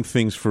doing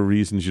things for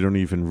reasons you don't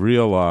even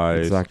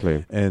realize.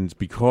 Exactly. And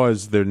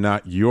because they're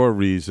not your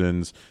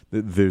reasons,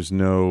 there's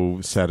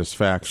no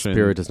satisfaction.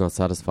 Spirit is not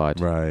satisfied.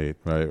 Right.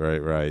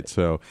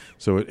 So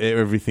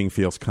everything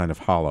feels kind of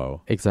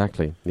hollow.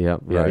 Exactly. Yeah.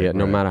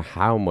 No matter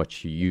how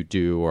much you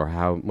do or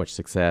how much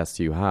success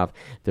you have,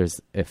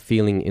 there's a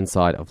feeling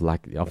inside of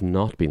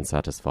not being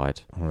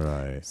satisfied.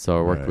 Right. So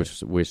I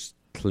worked with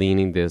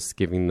cleaning this,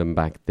 giving them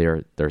back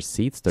their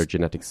seats, their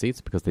genetic seats,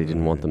 because they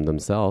didn't want them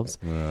themselves,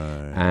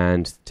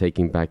 and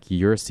taking back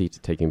your seat,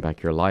 taking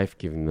back your life,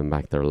 giving them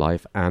back their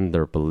life and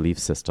their belief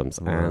systems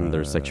and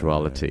their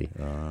sexuality.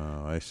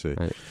 Oh, I see.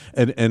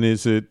 And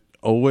is it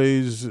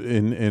always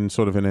in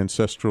sort of an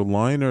ancestral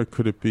line, or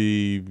could it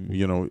be,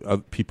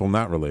 people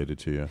not related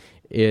to you?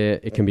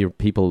 It can be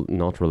people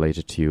not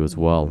related to you as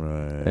well.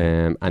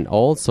 Right. And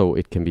also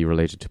it can be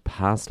related to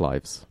past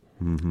lives.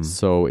 Mm-hmm.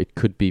 So it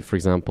could be, for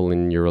example,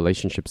 in your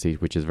relationship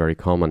seat, which is very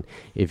common.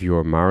 If you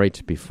were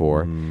married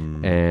before,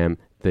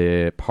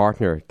 the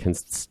partner can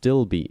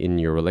still be in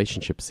your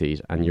relationship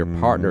seat, and your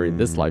partner in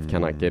this life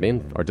cannot get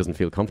in or doesn't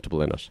feel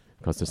comfortable in it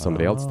because there's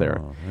somebody else there.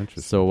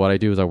 So what I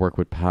do is I work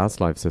with past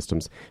life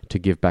systems to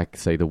give back,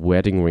 say, the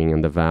wedding ring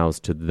and the vows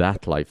to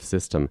that life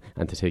system,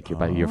 and to take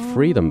your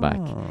freedom back.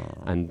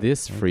 And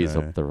this frees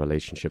up the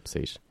relationship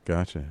seat.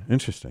 Gotcha.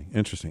 Interesting.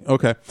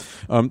 Okay.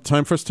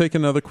 Time for us to take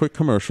another quick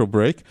commercial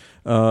break.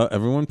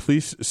 Everyone,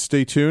 please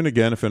stay tuned.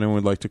 Again, if anyone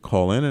would like to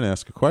call in and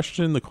ask a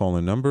question, the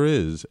call-in number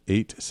is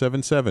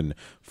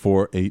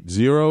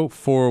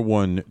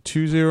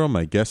 877-480-4120.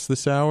 My guest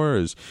this hour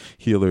is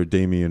healer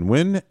Damien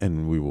Wynne,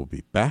 and we will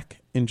be back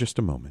in just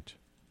a moment.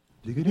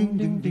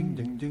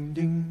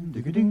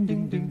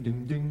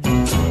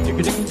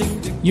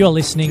 You're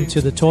listening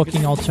to the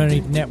Talking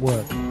Alternative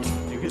Network.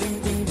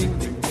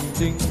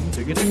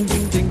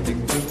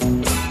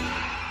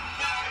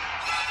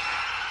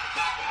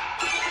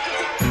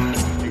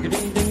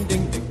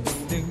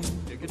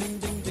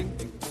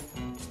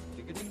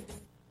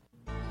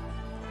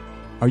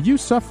 Are you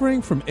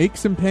suffering from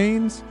aches and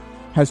pains?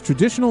 Has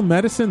traditional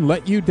medicine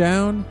let you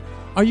down?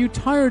 Are you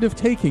tired of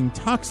taking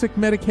toxic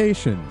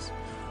medications?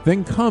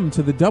 Then come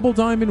to the Double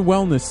Diamond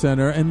Wellness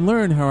Center and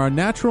learn how our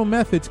natural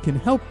methods can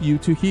help you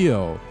to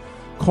heal.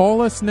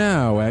 Call us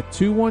now at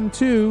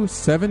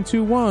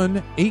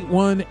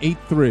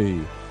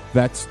 212-721-8183.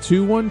 That's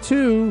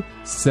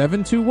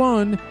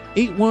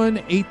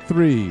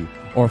 212-721-8183.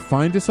 Or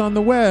find us on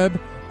the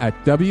web at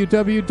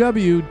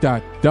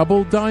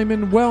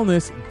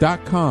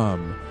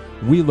www.doublediamondwellness.com.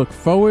 We look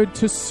forward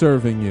to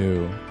serving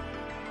you.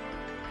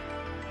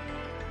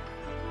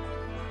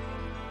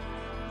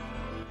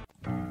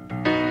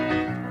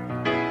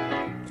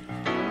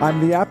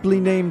 I'm the aptly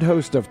named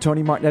host of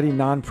Tony Martignetti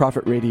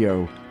Nonprofit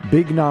Radio.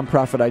 Big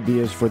nonprofit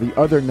ideas for the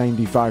other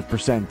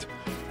 95%.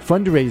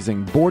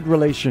 Fundraising, board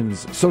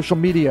relations, social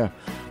media.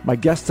 My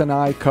guests and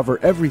I cover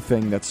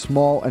everything that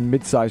small and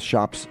mid-sized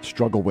shops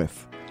struggle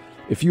with.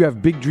 If you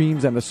have big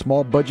dreams and a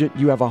small budget,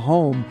 you have a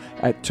home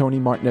at Tony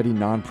Martignetti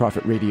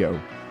Nonprofit Radio.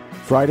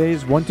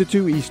 Fridays 1 to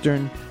 2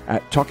 Eastern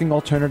at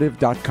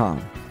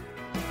talkingalternative.com.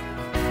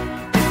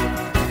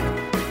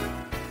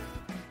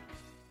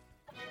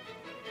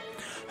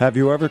 Have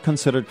you ever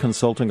considered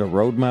consulting a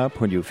roadmap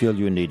when you feel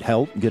you need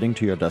help getting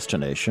to your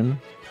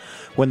destination?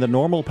 When the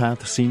normal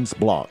path seems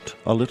blocked,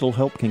 a little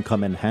help can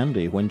come in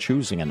handy when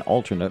choosing an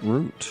alternate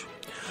route.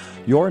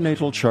 Your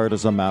natal chart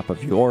is a map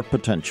of your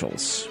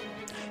potentials.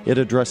 It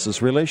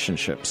addresses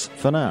relationships,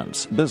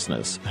 finance,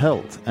 business,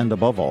 health, and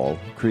above all,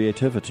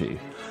 creativity.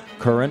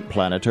 Current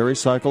planetary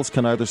cycles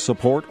can either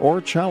support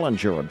or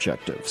challenge your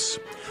objectives.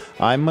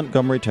 I'm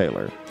Montgomery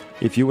Taylor.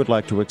 If you would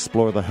like to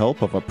explore the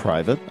help of a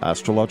private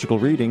astrological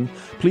reading,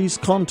 please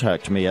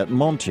contact me at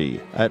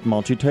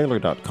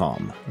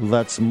monty@montytaylor.com.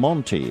 That's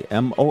Monty,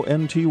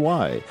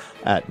 M-O-N-T-Y,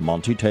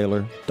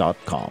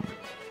 @montytaylor.com.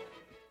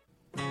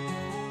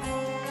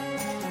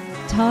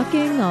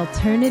 Talking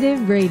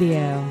Alternative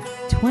Radio,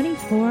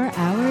 24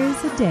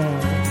 hours a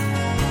day.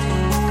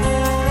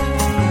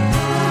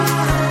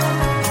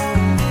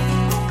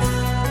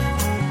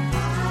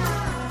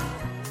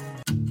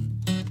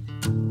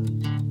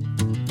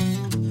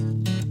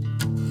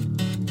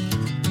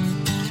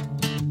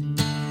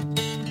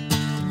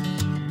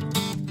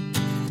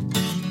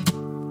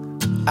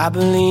 I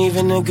believe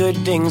in the good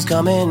things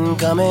coming,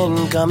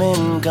 coming,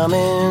 coming,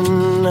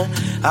 coming.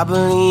 I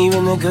believe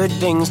in the good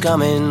things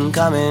coming,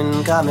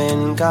 coming,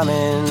 coming,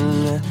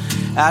 coming.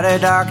 Out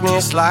of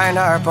darkness, light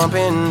are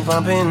pumping,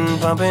 pumping,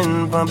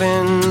 pumping,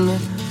 pumping.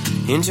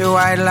 Into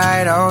white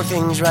light, all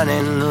things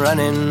running,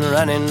 running,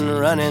 running,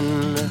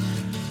 running.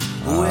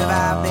 Who have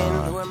I been?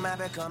 Who am I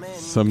becoming?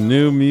 Some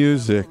new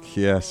music.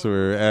 Yes,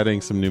 we're adding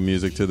some new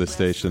music to the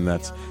station.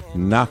 That's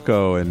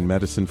Nako and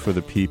Medicine for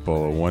the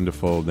People, a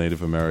wonderful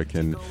Native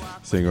American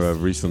singer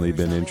I've recently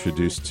been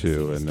introduced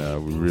to, and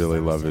we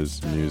really love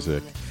his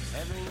music.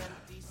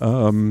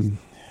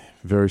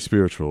 Very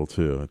spiritual,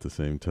 too, at the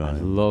same time. I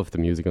love the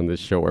music on this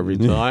show every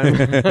time.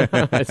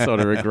 I sort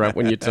of regret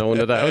when you tone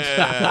it out.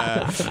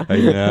 I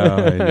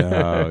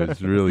know.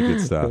 It's really good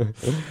stuff.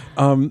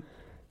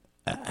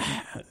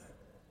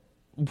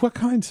 what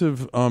kinds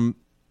of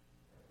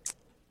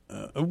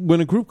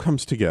when a group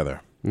comes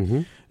together,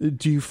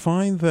 do you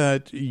find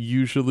that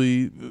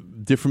usually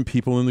different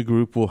people in the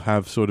group will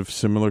have sort of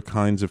similar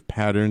kinds of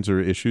patterns or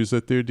issues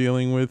that they're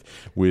dealing with,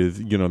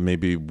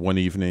 maybe one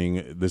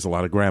evening there's a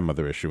lot of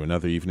grandmother issue,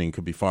 another evening it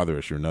could be father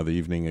issue, another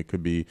evening it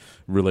could be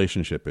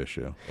relationship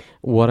issue?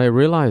 What I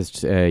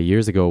realized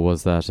years ago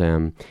was that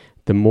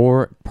the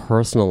more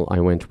personal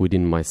I went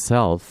within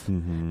myself,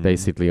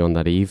 basically on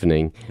that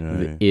evening,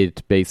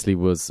 it basically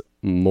was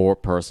more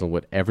personal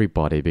with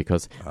everybody,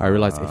 because I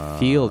realized a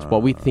field,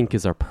 what we think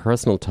is our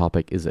personal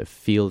topic is a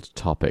field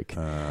topic,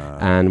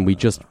 and we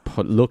just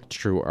looked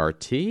through our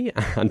tea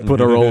and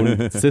put our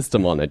own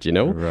system on it,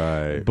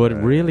 but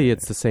really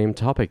it's the same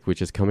topic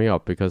which is coming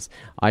up, because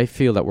I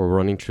feel that we're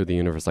running through the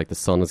universe like the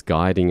sun is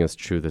guiding us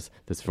through this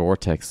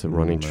vortex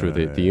running through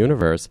the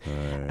universe,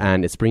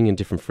 and it's bringing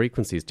different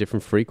frequencies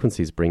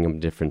bring them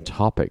different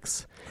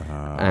topics,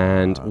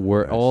 and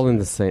we're all in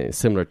the same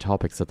similar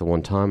topics at the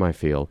one time, I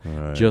feel,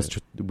 just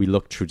we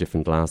look through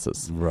different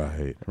glasses.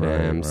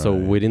 So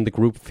within the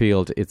group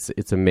field,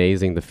 it's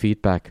amazing. The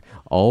feedback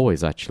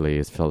always actually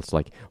is felt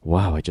like,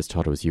 wow, I just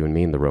thought it was you and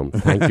me in the room.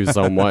 Thank you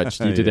so much.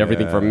 You did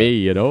everything for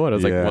me, And I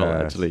was like, well,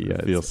 actually,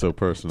 it feels so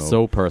personal.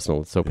 So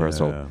personal.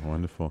 Yeah,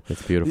 wonderful.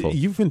 It's beautiful.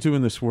 You've been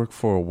doing this work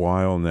for a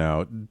while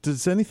now.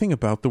 Does anything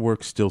about the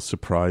work still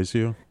surprise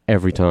you?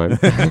 Every time.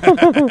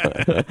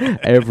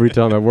 Every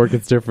time I work,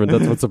 it's different.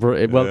 That's what's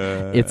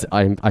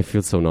I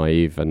feel so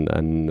naive,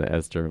 and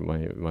Esther,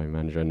 my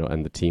manager,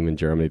 and the team in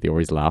Germany, they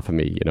always laugh at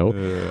me,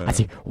 I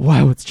say,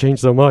 wow, it's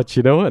changed so much,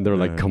 and they're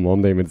like, come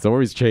on, Damien, it's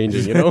always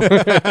changing,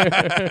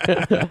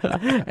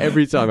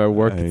 Every time I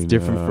work, it's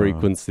different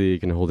frequency, you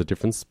can hold a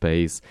different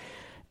space.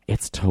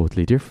 It's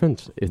totally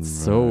different. It's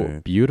so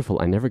beautiful.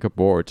 I never got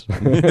bored.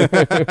 That's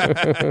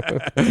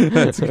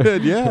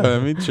good. Yeah, I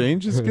mean,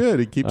 change is good.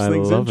 It keeps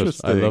things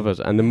interesting. I love it.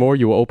 And the more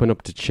you open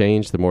up to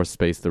change, the more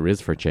space there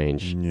is for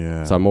change.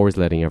 Yeah. So I'm always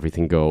letting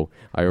everything go.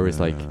 I always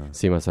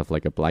see myself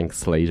like a blank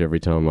slate every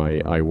time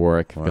I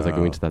work, because I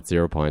go into that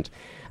 0 point,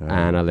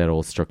 and I let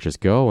all structures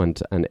go,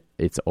 and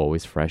it's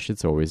always fresh.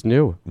 It's always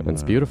new. And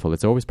it's beautiful.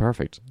 It's always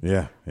perfect.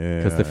 Yeah.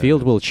 Because the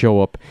field will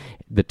show up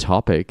the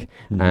topic,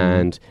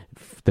 and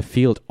the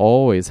field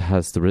always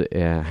has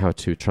how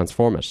to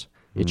transform it.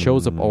 It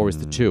shows up always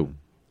the two.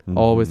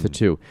 Always the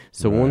two.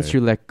 So once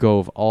you let go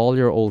of all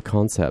your old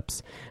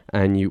concepts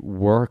and you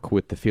work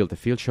with the field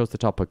shows the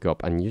topic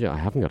up, and I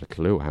haven't got a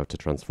clue how to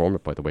transform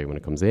it, by the way, when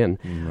it comes in.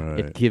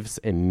 It gives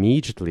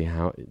immediately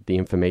the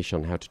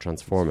information on how to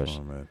transform it.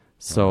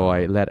 So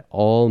I let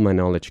all my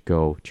knowledge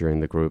go during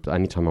the group,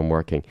 anytime I'm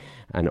working,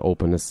 and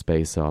open a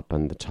space up,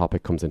 and the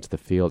topic comes into the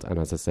field, and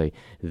as I say,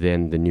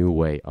 then the new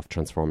way of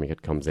transforming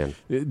it comes in.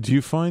 Do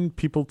you find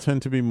people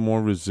tend to be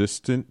more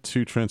resistant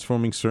to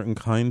transforming certain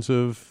kinds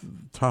of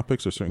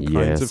topics or certain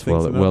kinds of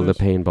things? Well, the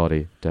pain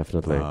body,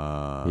 definitely.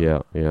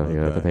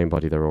 The pain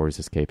body they're always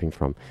escaping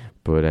from.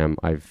 But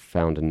I've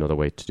found another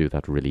way to do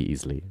that really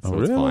easily. So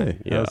it's fine.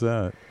 Yeah. How's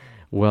that?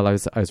 Well, I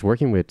was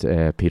working with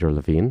Peter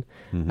Levine,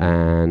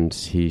 and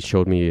he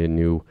showed me a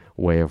new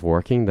way of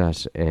working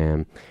that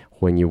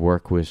when you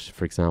work with,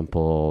 for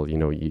example,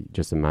 you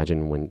just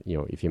imagine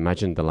if you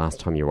imagine the last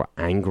time you were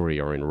angry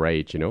or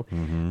enraged,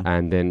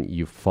 and then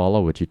you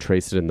follow it, you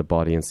trace it in the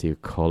body and see a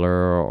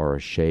color or a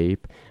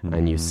shape,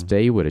 and you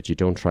stay with it. You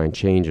don't try and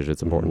change it.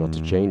 It's important not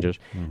to change it,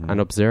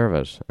 and observe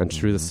it. And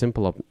through the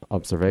simple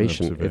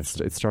observation,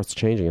 it starts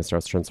changing, it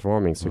starts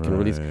transforming. So you can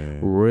release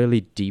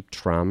really deep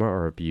trauma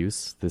or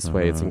abuse this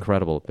way. It's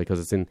incredible,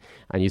 because and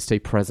you stay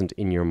present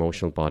in your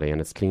emotional body, and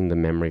it's clean the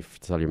memory,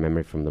 cellular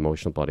memory from the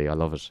emotional body. I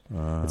love it.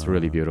 It's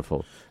really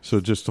beautiful.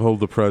 So just to hold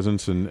the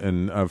presence,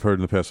 and I've heard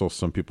in the past also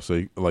some people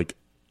say, like,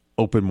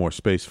 open more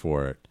space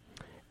for it.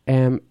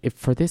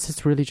 For this,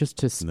 it's really just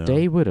to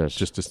stay with it.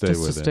 Just to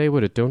stay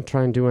with it. Don't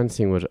try and do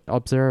anything with it.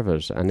 Observe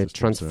it, and it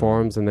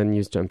transforms, and then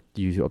you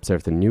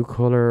observe the new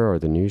color or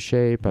the new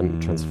shape,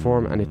 and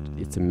transform, and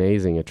it's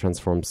amazing. It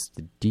transforms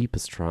the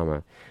deepest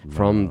trauma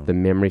from the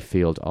memory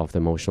field of the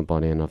emotional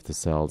body and of the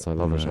cells. I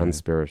love it, and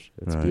spirit.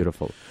 It's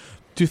beautiful.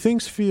 Do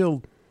things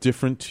feel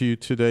different to you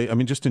today? I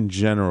mean, just in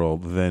general,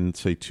 than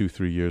say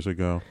 2-3 years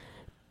ago?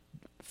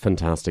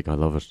 Fantastic. I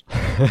love it.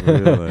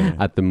 Really?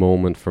 At the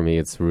moment, for me,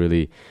 it's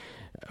really,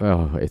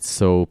 it's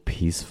so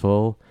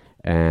peaceful.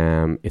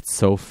 It's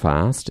so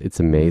fast. It's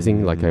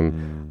amazing. Like,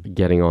 I'm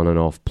getting on and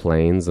off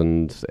planes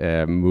and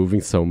moving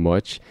so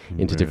much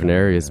into different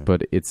areas.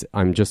 But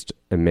I'm just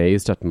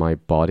amazed at my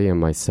body and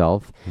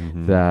myself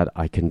that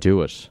I can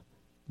do it.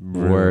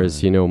 Really?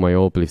 Whereas, my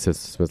old belief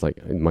system was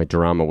like, my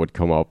drama would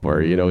come up,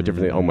 or,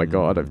 different things. Oh my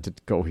God, I have to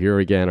go here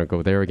again or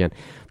go there again.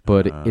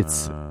 But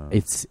it's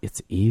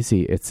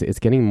easy. It's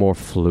getting more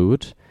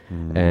fluid.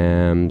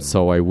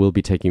 So I will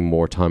be taking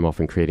more time off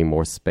and creating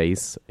more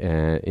space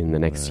in the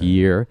next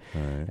year,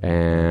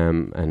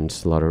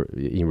 and a lot of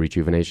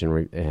rejuvenation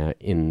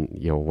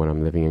when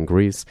I'm living in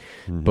Greece.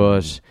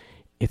 But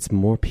it's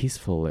more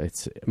peaceful.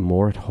 It's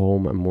more at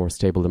home and more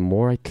stable. The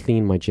more I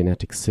clean my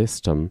genetic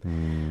system,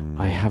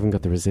 I haven't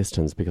got the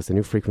resistance because the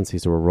new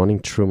frequencies were running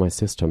through my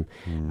system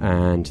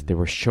and they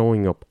were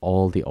showing up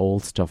all the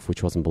old stuff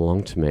which wasn't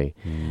belonged to me.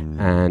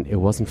 And it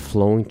wasn't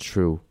flowing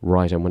through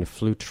right. And when it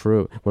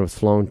was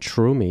flowing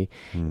through me,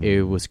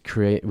 it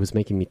was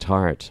making me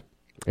tired.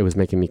 It was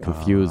making me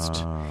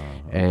confused.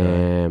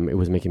 It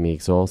was making me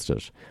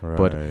exhausted. Right.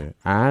 But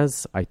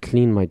as I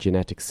clean my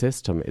genetic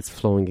system, it's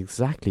flowing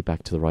exactly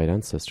back to the right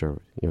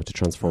ancestor, to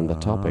transform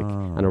that topic.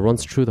 And it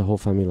runs through the whole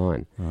family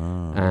line.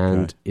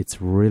 And it's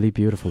really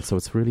beautiful. So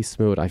it's really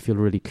smooth. I feel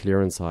really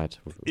clear inside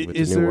with the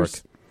new work.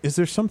 Is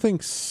there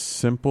something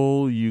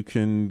simple you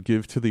can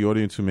give to the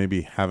audience who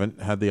maybe haven't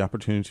had the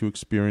opportunity to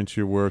experience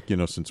your work,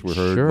 since we're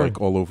heard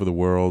like all over the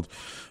world,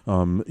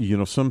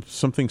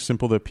 something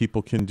simple that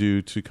people can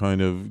do to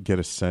kind of get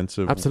a sense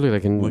of... Absolutely. I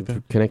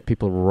can connect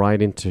people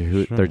right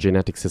into their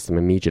genetic system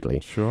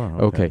immediately. Sure.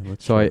 Okay.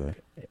 So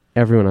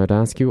everyone, I'd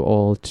ask you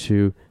all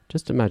to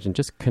just imagine,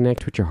 just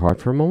connect with your heart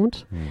for a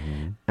moment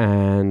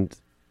and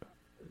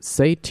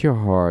say to your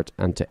heart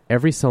and to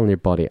every cell in your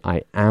body,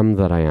 I am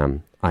that I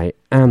am. I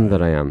am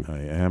that I am. I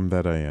am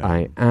that I am.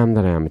 I am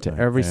that I am. To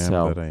every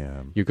cell, that I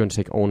am. You're going to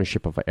take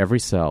ownership of every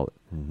cell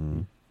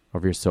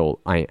of your soul.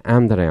 I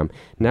am that I am.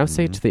 Now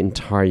say it to the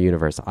entire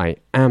universe. I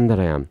am that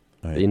I am.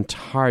 The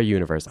entire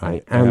universe.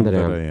 I am that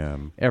I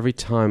am. Every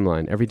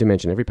timeline, every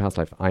dimension, every past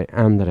life. I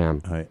am that I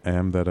am. I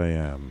am that I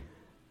am.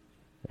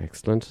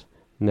 Excellent.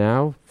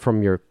 Now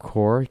from your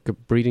core,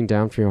 breathing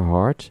down from your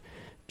heart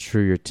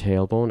through your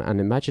tailbone, and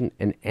imagine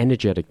an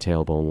energetic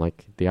tailbone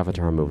like the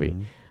Avatar movie.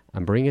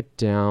 And bring it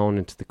down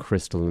into the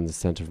crystal in the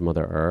center of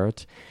Mother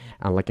Earth.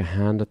 And like a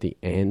hand at the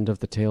end of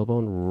the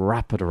tailbone,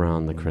 wrap it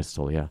around the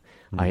crystal,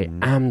 I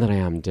am that I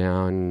am,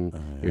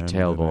 down your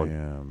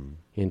tailbone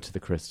into the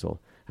crystal.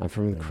 And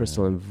from the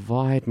crystal,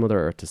 invite Mother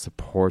Earth to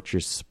support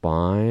your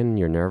spine,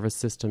 your nervous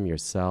system, your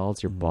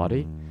cells, your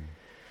body.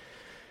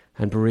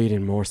 And breathe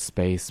in more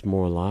space,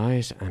 more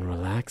light, and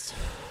relax.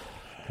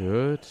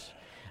 Good.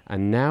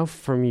 And now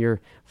from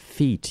your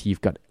feet, you've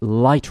got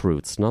light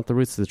roots, not the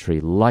roots of the tree,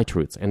 light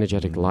roots,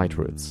 energetic light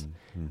roots.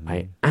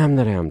 I am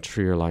that I am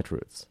through your light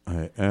roots.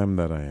 I am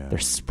that I am. They're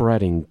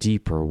spreading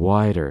deeper,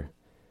 wider.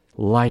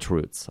 Light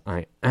roots.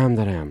 I am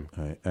that I am.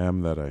 I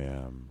am that I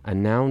am.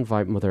 And now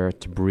invite Mother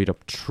Earth to breathe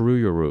up through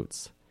your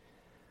roots.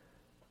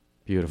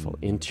 Beautiful.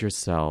 Into your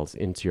cells,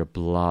 into your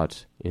blood,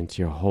 into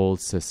your whole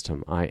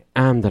system. I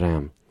am that I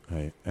am.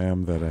 I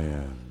am that I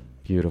am.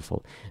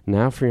 Beautiful.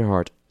 Now from your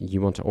heart,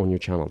 you want to own your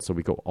channel. So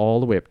we go all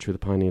the way up through the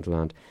pineal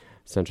gland,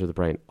 center of the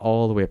brain,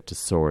 all the way up to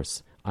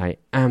source. I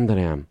am that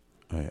I am.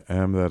 I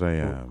am that I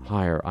am.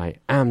 Higher. I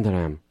am that I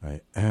am.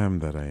 I am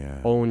that I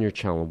am. Own your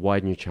channel.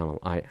 Widen your channel.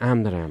 I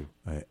am that I am.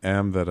 I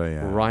am that I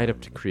am. Right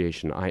up to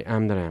creation. I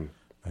am that I am.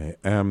 I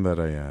am that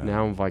I am.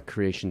 Now invite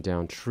creation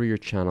down through your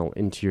channel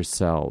into your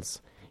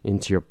cells,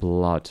 into your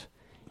blood,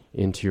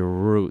 into your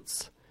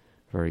roots.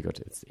 Very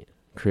good. It's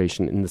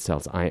creation in the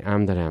cells. I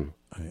am that I am.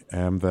 I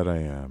am that I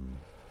am.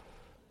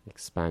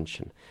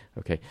 Expansion.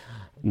 Okay.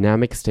 Now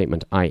make a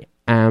statement. I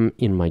am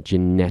in my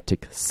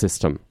genetic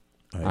system.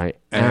 I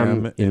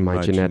am in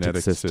my genetic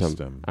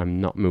system. I'm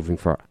not moving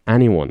for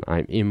anyone.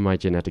 I'm in my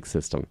genetic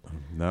system.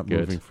 I'm not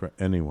moving for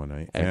anyone.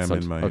 I am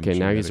in my Okay,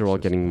 now you are all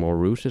system. getting more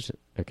rooted.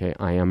 Okay,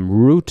 I am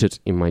rooted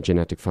in my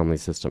genetic family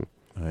system.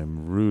 I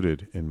am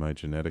rooted in my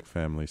genetic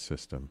family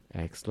system.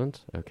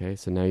 Excellent. Okay,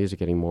 so now you're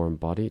getting more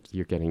embodied.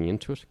 You're getting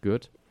into it.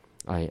 Good.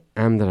 I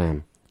am that I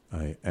am.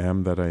 I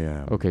am that I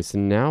am. Okay, so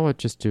now I'll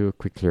just do a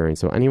quick clearing.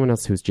 So anyone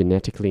else who's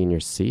genetically in your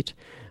seat,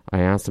 I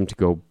ask them to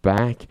go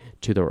back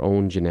to their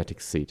own genetic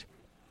seat.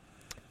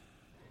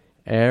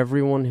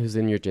 Everyone who's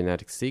in your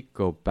genetic seat,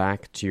 go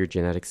back to your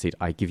genetic seat.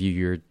 I give you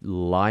your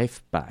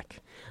life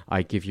back.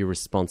 I give you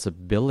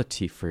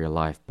responsibility for your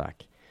life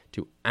back.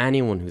 To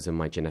anyone who's in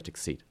my genetic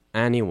seat,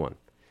 anyone.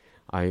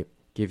 I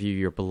give you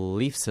your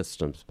belief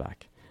systems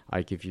back.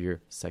 I give you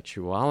your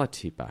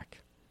sexuality back.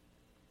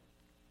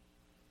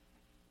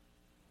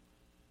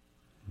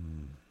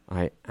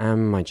 I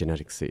am my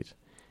genetic seed.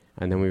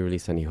 And then we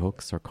release any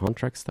hooks or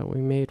contracts that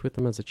we made with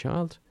them as a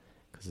child,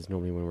 because there's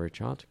nobody when we're a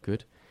child.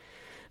 Good.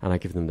 And I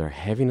give them their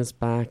heaviness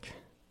back.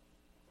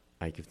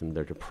 I give them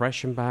their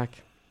depression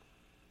back.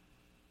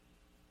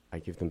 I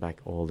give them back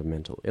all the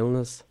mental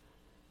illness,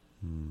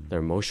 their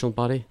emotional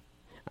body.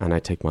 And I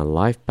take my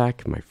life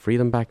back, my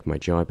freedom back, my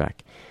joy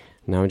back.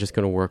 Now I'm just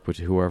going to work with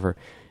whoever,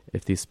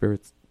 if these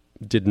spirits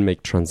didn't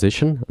make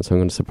transition, so I'm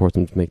going to support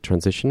them to make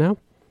transition now.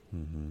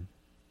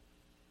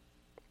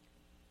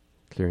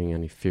 Clearing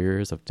any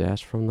fears of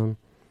death from them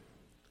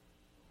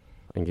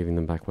and giving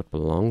them back what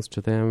belongs to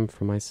them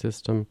from my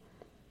system.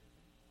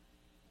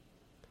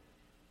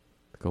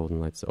 The golden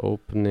light's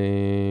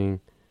opening.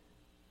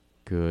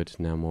 Good.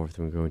 Now more of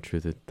them are going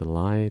through the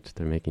light.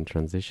 They're making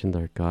transition.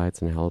 Their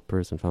guides and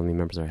helpers and family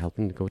members are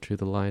helping to go through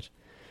the light.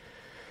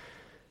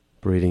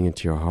 Breathing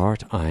into your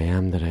heart. I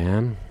am that I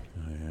am.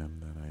 I am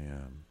that I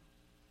am.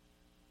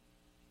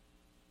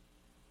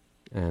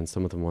 And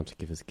some of them want to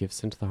give us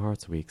gifts into the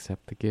heart, so we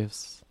accept the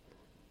gifts.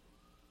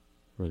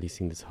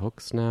 Releasing these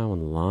hooks now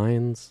and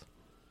lines.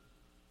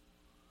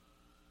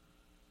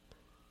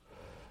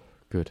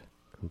 Good.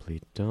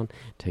 Complete. Done.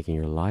 Taking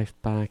your life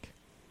back.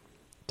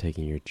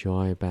 Taking your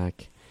joy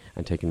back.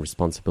 And taking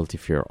responsibility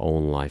for your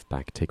own life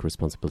back. Take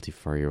responsibility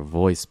for your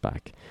voice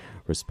back.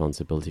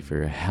 Responsibility for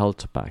your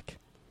health back.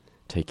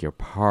 Take your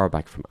power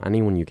back from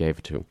anyone you gave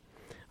it to.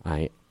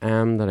 I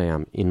am that I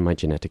am in my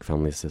genetic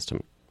family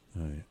system.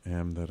 I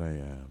am that I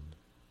am.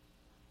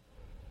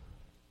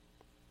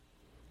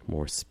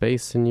 More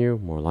space in you,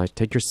 more light.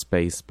 Take your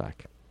space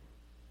back.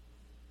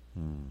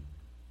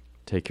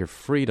 Take your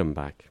freedom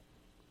back.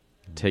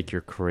 Take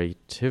your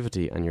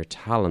creativity and your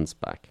talents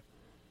back.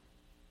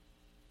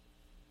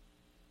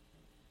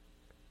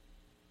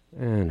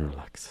 And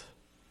relax.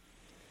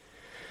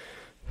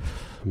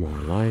 More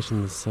light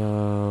in the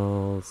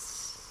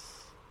cells.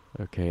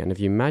 Okay, and if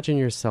you imagine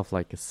yourself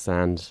like a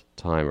sand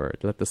timer,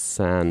 let the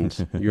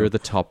sand, you're the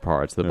top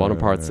part, the bottom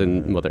part's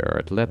in Mother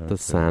Earth. Let the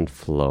sand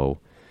flow.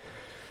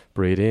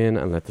 Breathe in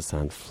and let the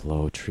sand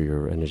flow through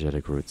your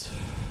energetic roots.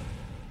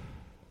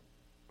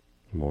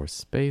 More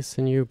space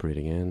in you,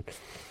 breathing in.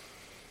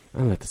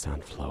 And let the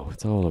sand flow.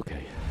 It's all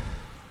okay.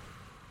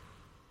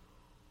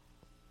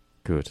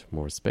 Good.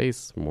 More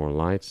space, more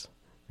light.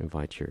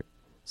 Invite your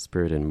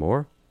spirit in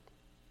more.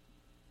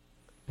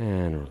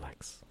 And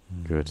relax.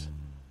 Good.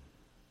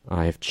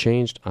 I have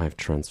changed. I have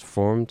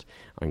transformed.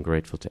 I'm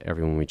grateful to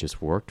everyone we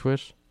just worked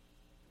with.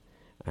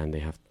 And they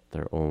have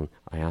their own.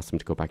 I asked them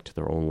to go back to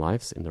their own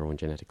lives in their own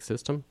genetic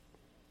system.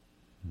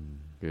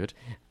 Good.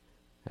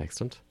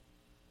 Excellent.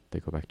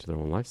 They go back to their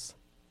own lives.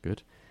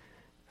 Good.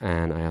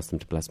 And I asked them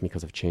to bless me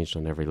because I've changed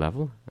on every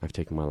level. I've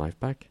taken my life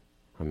back.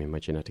 I'm in my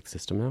genetic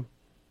system now.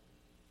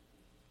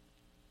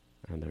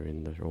 And they're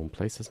in their own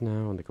places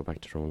now, and they go back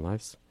to their own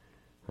lives.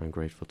 I'm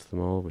grateful to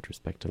them all with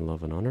respect and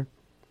love and honor.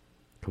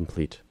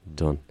 Complete.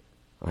 Done.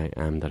 I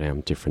am that I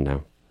am different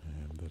now. I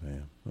am that I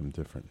am. I'm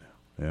different now.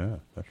 Yeah,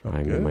 that's right.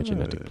 I'm in my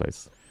genetic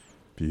place.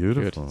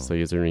 Beautiful. Good. So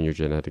you're in your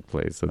genetic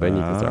place. So then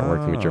you can start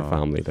working with your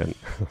family then.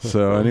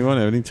 So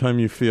anytime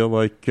you feel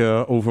like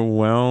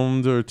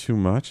overwhelmed or too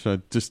much,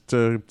 just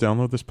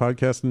download this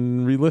podcast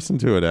and re-listen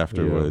to it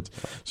afterwards.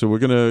 Yeah. So we're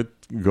going to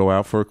go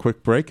out for a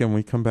quick break, and when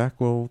we come back,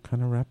 we'll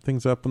kind of wrap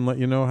things up and let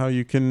you know how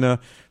you can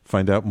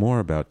find out more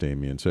about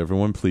Damien. So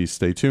everyone, please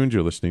stay tuned.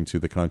 You're listening to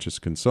the Conscious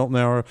Consultant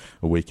Hour,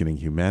 Awakening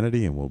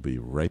Humanity, and we'll be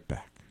right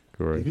back.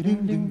 Great.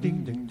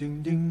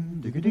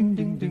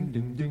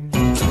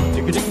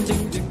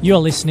 You're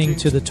listening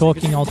to the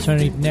Talking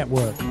Alternative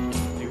Network.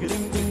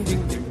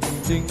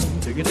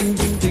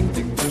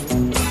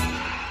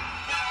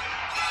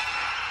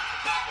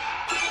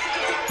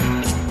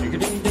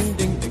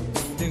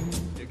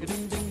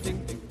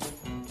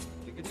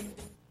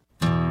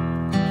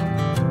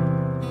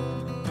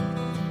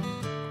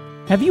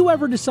 Have you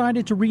ever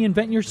decided to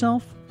reinvent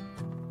yourself?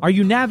 Are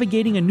you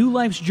navigating a new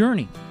life's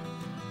journey?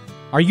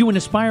 Are you an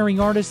aspiring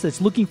artist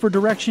that's looking for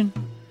direction?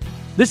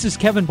 This is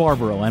Kevin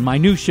Barbaro, and my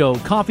new show,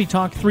 Coffee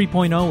Talk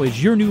 3.0,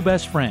 is your new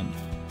best friend.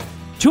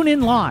 Tune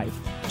in live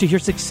to hear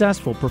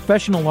successful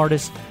professional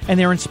artists and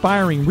their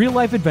inspiring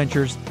real-life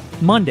adventures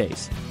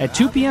Mondays at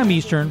 2 p.m.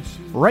 Eastern,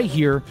 right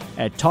here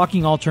at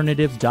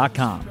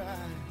TalkingAlternative.com.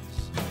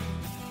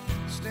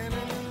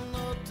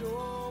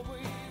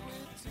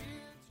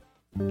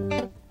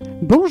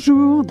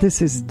 Bonjour, this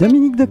is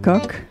Dominique de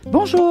Kock.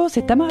 Bonjour,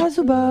 c'est Tamara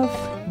Zuboff.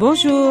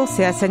 Bonjour,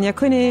 c'est Asania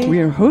Kone. We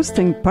are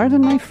hosting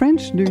Pardon My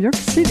French, New York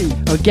City.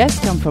 Our guests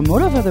come from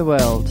all over the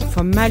world.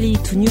 From Mali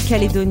to New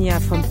Caledonia,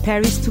 from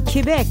Paris to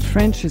Quebec.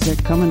 French is a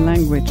common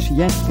language,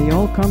 yet they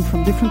all come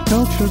from different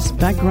cultures,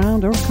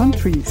 background, or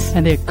countries.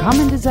 And their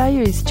common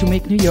desire is to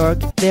make New York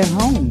their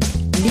home.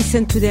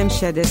 Listen to them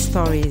share their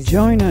stories.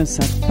 Join us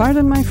at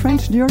Pardon My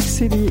French, New York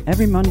City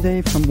every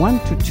Monday from 1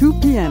 to 2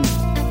 p.m.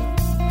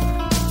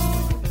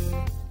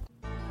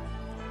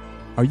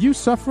 Are you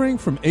suffering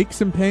from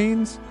aches and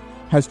pains?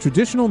 Has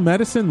traditional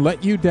medicine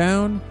let you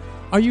down?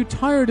 Are you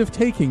tired of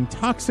taking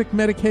toxic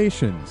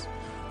medications?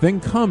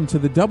 Then come to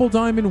the Double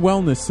Diamond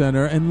Wellness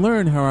Center and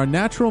learn how our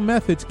natural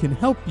methods can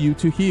help you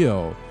to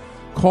heal.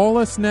 Call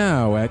us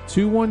now at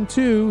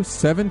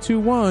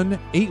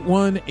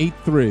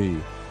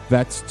 212-721-8183.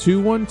 That's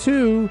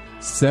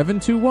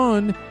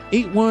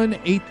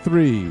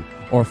 212-721-8183.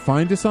 Or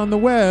find us on the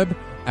web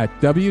at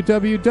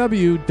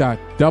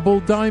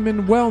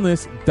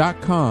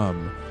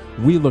www.doublediamondwellness.com.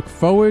 We look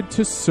forward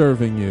to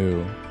serving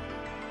you.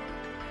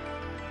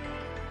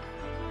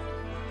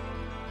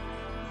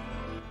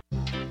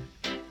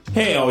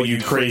 Hey, all you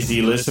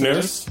crazy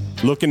listeners.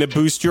 Looking to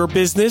boost your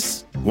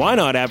business? Why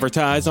not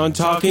advertise on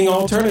Talking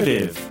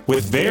Alternative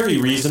with very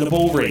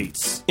reasonable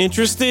rates?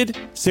 Interested?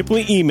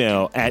 Simply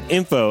email at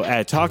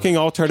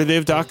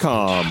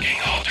info@talkingalternative.com. Talking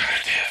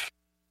Alternative.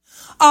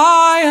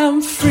 I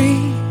am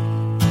free,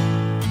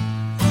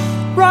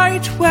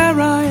 right where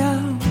I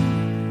am.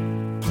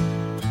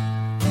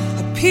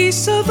 A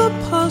piece of the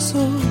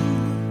puzzle,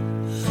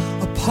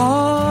 a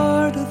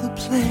part of the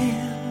plan.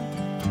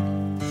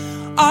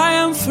 I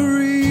am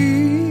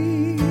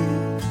free.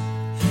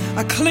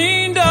 I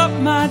cleaned up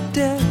my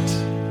debt.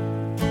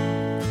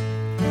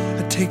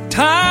 I take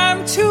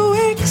time to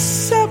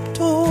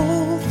accept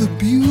all the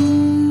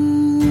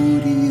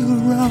beauty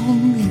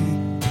around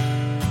me.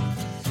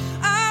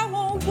 I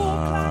won't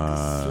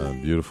walk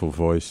beautiful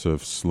voice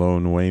of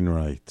Sloan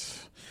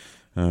Wainwright.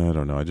 I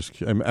don't know.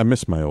 I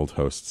miss my old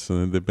hosts.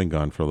 They've been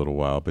gone for a little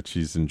while, but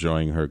she's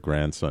enjoying her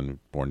grandson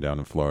born down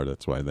in Florida.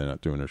 That's why they're not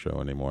doing her show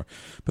anymore.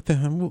 But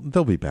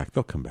they'll be back.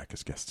 They'll come back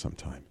as guests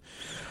sometime.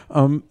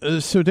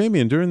 So,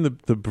 Damien, during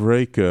the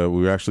break, we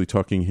were actually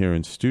talking here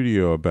in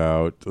studio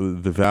about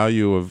the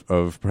value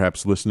of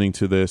perhaps listening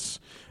to this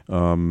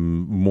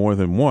more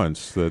than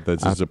once. That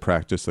this is a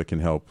practice that can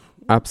help.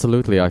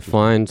 Absolutely. I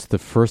find the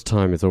first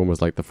time it's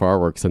almost like the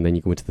fireworks, and then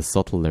you go into the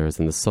subtle layers,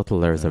 and the subtle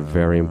layers are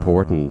very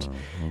important.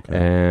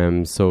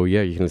 Okay. So,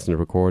 yeah, you can listen to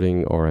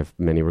recording, or I have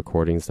many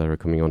recordings that are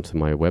coming onto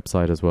my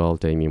website as well,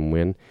 Damien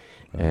Wynne.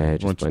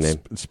 Just my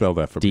name. Spell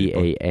that for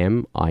people.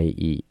 DAMIEN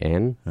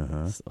 _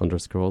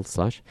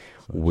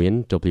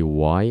 Wynne, WYNNE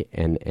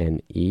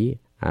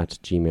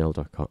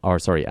 @gmail.com. Or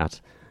sorry, @com.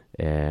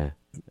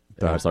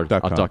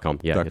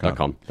 Yeah,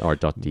 .com or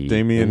 .de.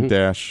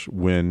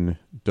 Damien-Wynne,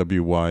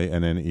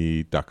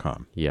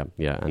 WYNNE.com. Yeah,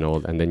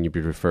 and then you'd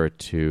be referred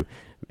to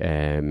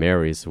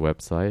Mary's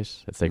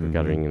website, Sacred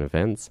Gathering and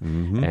Events,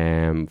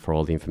 for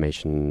all the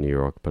information in New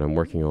York. But I'm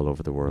working all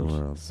over the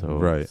world,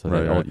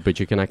 but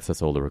you can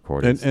access all the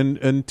recordings.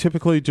 And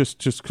typically,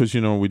 just because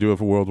we do have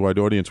a worldwide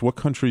audience, what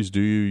countries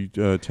do you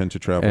tend to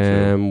travel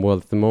to? Well,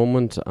 at the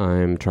moment,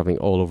 I'm traveling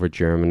all over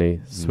Germany,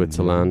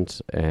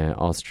 Switzerland,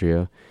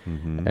 Austria.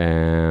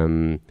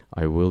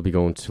 I will be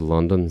going to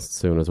London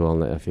soon as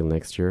well. I feel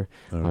next year.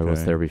 Okay. I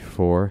was there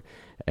before.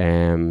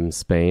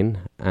 Spain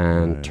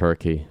and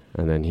Turkey,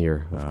 and then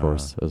here, of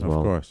course, as well.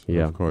 Of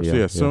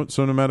course.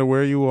 So no matter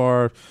where you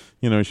are,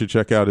 you should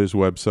check out his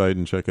website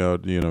and check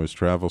out, his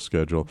travel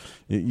schedule.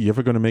 You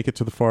ever going to make it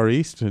to the Far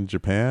East, in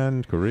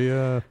Japan,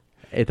 Korea?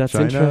 That's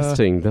China?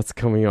 Interesting. That's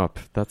coming up.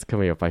 I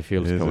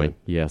feel it's coming.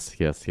 Yes,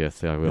 I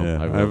will.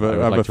 Yeah. I have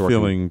a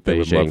feeling they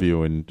would love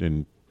you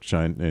in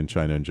China and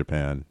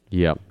Japan.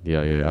 Yeah,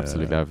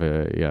 absolutely.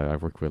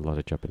 I've worked with a lot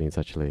of Japanese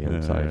actually, and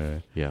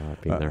I've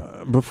been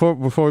there. Before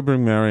we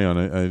bring Mary on,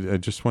 I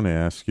just want to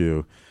ask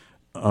you,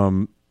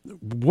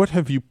 what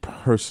have you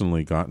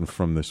personally gotten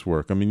from this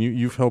work? I mean,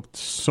 you've helped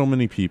so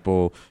many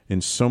people in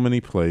so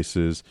many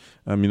places.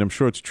 I mean, I'm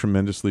sure it's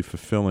tremendously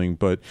fulfilling,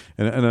 but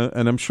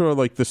and I'm sure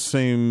like the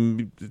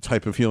same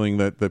type of feeling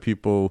that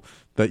people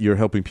that you're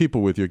helping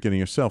people with, you're getting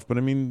yourself. But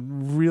I mean,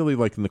 really,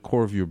 like in the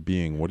core of your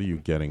being, what are you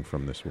getting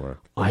from this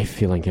work? I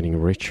feel I'm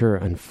getting richer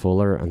and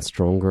fuller and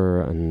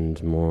stronger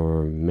and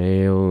more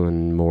male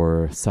and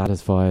more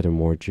satisfied and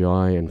more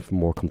joy and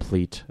more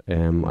complete.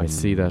 I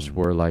see that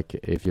we're like,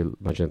 if you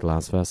imagine a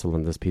glass vessel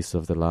and this piece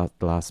of the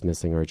glass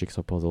missing or a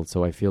jigsaw puzzle.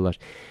 So I feel that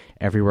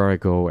everywhere I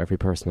go, every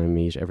person I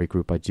meet, every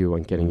group I do,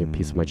 I'm getting a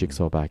piece of my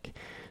jigsaw back.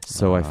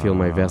 So I feel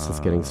my vessel's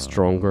getting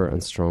stronger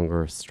and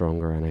stronger,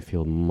 and I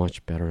feel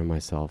much better in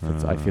myself.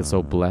 I feel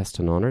so blessed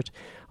and honored.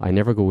 I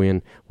never go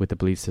in with the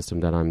belief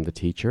system that I'm the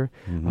teacher.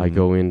 I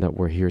go in that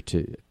we're here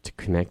to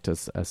connect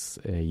us as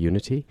a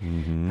unity,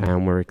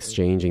 and we're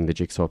exchanging the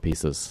jigsaw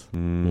pieces,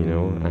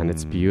 and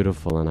it's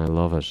beautiful, and I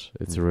love it.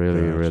 It's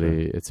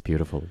really, it's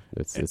beautiful.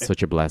 It's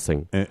such a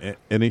blessing.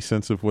 Any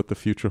sense of what the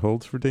future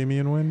holds for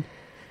Damien Wynne?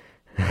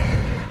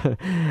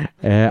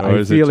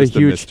 I feel a huge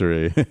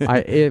mystery.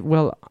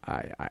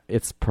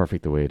 It's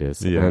perfect the way it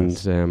is,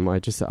 yes. And I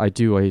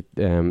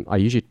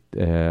usually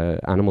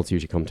animals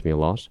usually come to me a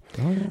lot,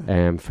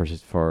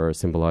 for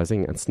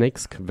symbolizing, and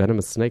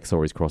venomous snakes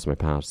always cross my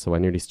path. So I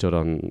nearly stood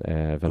on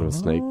a venomous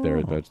snake there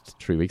about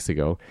 3 weeks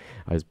ago.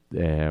 I was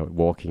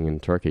walking in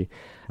Turkey,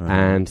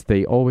 and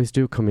they always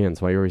do come in.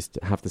 So I always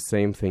have the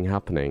same thing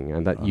happening,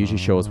 and that usually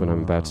shows when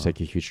I'm about to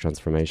take a huge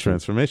transformation.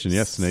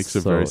 Yes, snakes are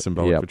very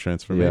symbolic for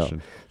transformation.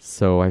 Yeah.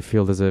 So I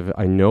feel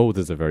I know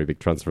there's a very big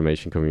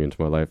transformation coming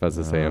into my life. As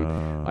I say,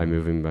 I'm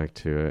moving back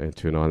to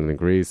an island in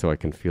Greece, so I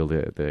can feel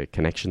the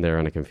connection there,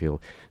 and I can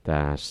feel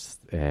that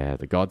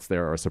the gods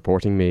there are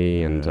supporting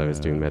me, and I was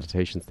doing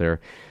meditations there.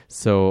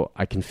 So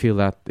I can feel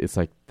that it's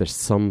like there's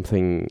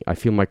something, I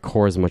feel my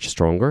core is much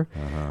stronger,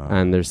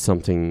 and there's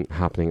something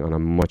happening on a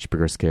much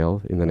bigger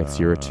scale in the next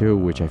year or two,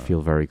 which I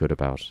feel very good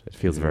about. It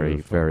feels very,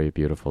 very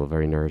beautiful,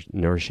 very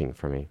nourishing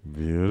for me.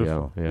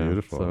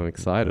 Beautiful. So I'm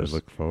excited. I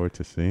look forward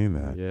to seeing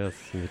that. Yes,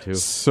 me too.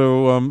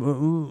 So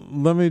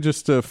let me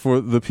just, for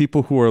the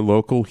people who are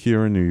local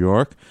here in New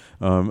York,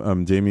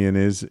 Damien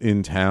is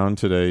in town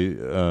today,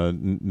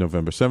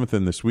 November 7th,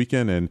 and this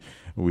weekend, and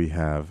we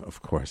have,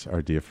 of course,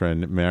 our dear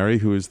friend Mary,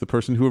 who is the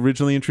person who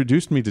originally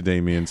introduced me to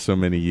Damien so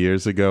many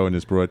years ago and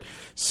has brought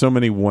so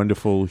many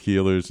wonderful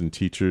healers and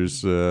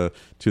teachers to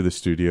the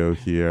studio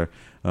here.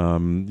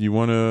 You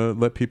want to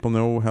let people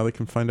know how they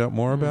can find out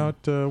more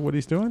about what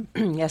he's doing?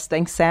 Yes,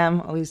 thanks,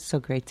 Sam. Always so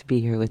great to be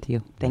here with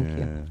you. Thank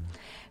you.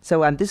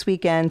 So this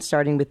weekend,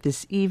 starting with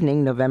this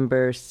evening,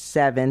 November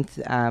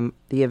 7th,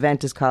 the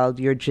event is called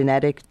Your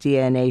Genetic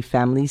DNA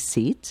Family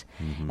Seat,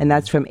 and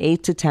that's from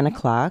 8 to 10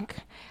 o'clock.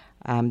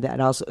 That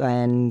also,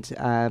 and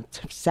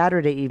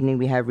Saturday evening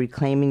we have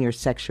Reclaiming Your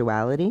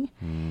Sexuality,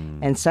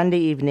 and Sunday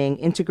evening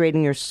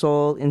Integrating Your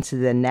Soul into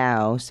the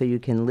Now so you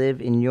can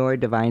live in your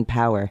divine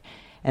power.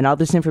 And all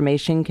this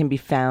information can be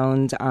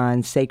found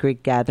on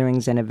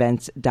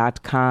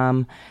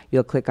sacredgatheringsandevents.com.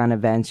 You'll click on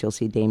events, you'll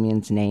see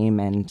Damien's name,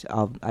 and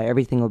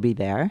everything will be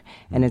there.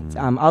 And it's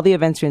all the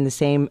events are in the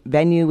same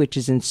venue, which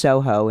is in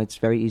Soho. It's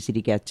very easy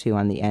to get to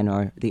on the N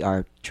or the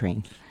R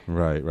train.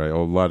 Right.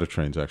 Oh, a lot of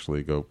trains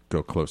actually go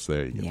close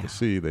there. You get to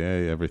see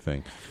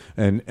everything,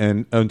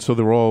 and so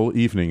they're all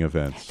evening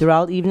events. They're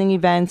all evening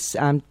events.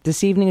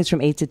 This evening is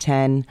from 8 to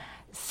 10.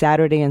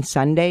 Saturday and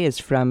Sunday is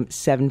from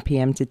 7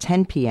 p.m. to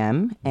 10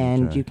 p.m.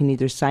 And you can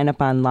either sign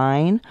up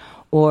online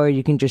or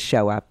you can just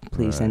show up,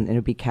 please, and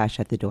it'll be cash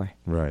at the door.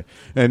 Right.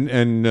 And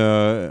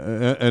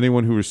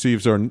anyone who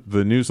receives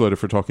the newsletter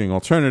for Talking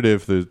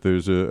Alternative,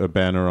 there's a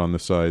banner on the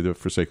side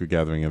for Sacred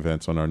Gathering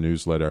events on our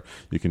newsletter.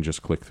 You can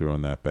just click through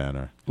on that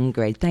banner.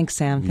 Great. Thanks,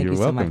 Sam. Thank you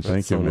so much.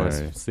 Thank you, Mary.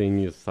 Nice seeing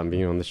you, Sam,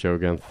 being on the show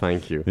again.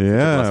 Thank you.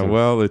 Yeah,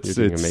 well, it's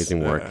doing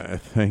amazing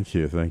work. Thank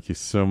you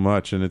so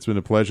much, and it's been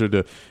a pleasure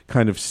to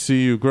kind of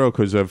see you grow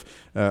because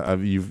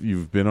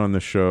you've been on the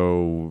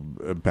show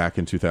back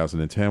in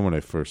 2010 when I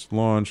first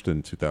launched,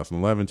 in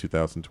 2011,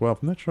 2012.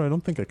 I'm not sure. I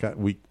don't think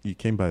you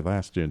came by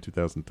last year in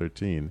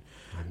 2013.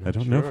 I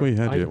don't know if we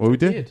had you. Well, we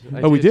did.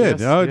 We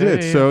did. Yes. Oh, I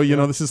did. Yeah, so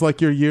this is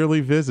like your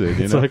yearly visit.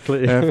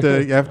 Exactly.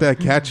 After I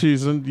catch you,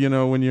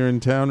 when you're in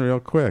town,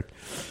 real quick.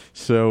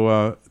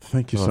 So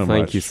thank you so much.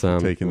 Thank you, Sam,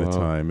 for taking the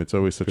time. It's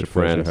always such a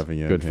pleasure having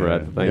you. Good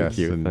friend. Thank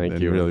you. And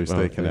really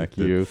stay connected.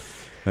 Thank you.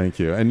 Thank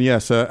you. And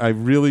yes, I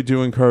really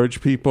do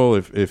encourage people,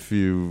 if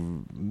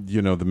you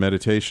the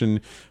meditation,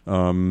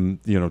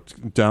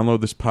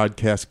 download this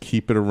podcast,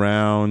 keep it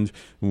around,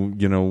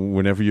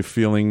 whenever you're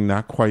feeling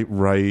not quite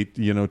right,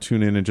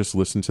 tune in and just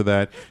listen to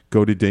that.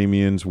 Go to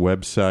Damien's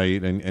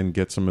website and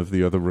get some of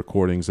the other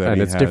recordings that he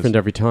has. And it's different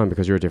every time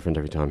because you're different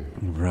every time.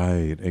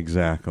 Right.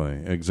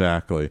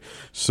 Exactly.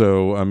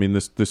 So, I mean,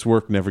 this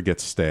work never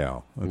gets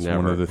stale. That's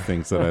one of the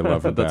things that I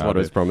love about it. That's what I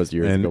was promised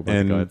years ago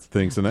by the guides.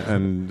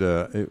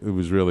 It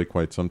was really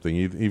quite something.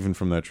 Even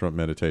from that short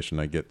meditation,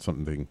 I get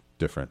something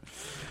different.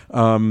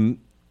 And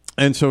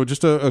so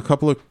just a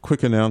couple of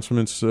quick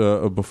announcements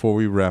before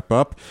we wrap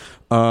up.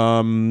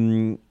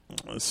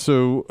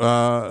 So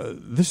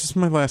this is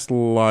my last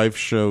live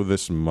show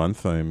this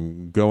month.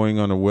 I'm going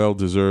on a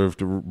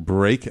well-deserved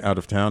break out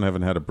of town. I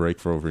haven't had a break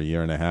for over a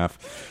year and a half.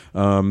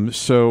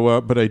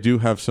 But I do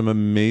have some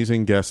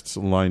amazing guests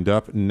lined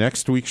up.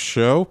 Next week's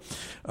show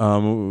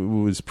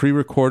was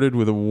pre-recorded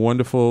with a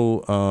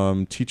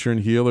wonderful teacher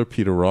and healer,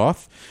 Peter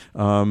Roth,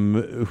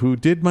 who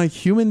did my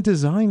human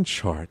design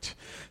chart.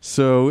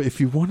 So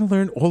if you want to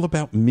learn all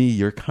about me,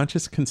 your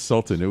conscious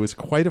consultant, it was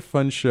quite a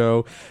fun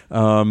show.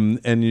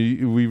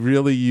 We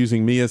really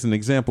using me as an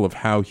example of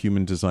how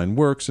human design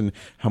works and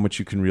how much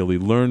you can really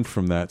learn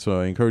from that. So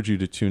I encourage you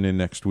to tune in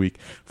next week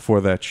for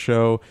that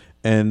show.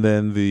 And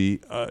then the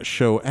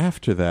show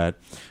after that,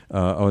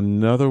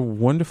 another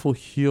wonderful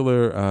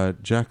healer,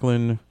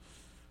 Jacqueline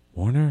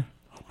Warner.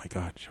 Oh my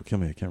God, she'll kill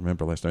me. I can't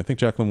remember last name. I think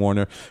Jacqueline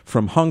Warner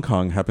from Hong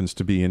Kong happens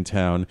to be in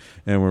town,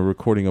 and we're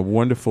recording a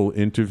wonderful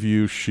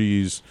interview.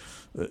 She's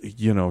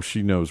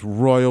she knows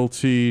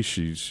royalty.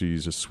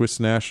 She's a Swiss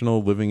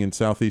national living in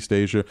Southeast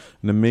Asia,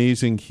 an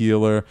amazing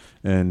healer.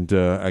 And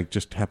I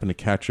just happened to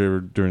catch her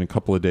during a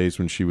couple of days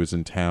when she was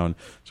in town.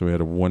 So we had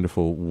a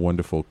wonderful,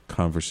 wonderful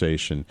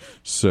conversation.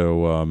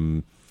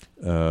 So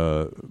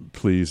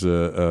please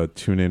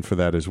tune in for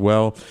that as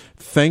well.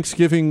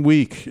 Thanksgiving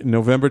week,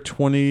 November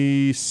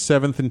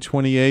 27th and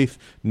 28th.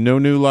 No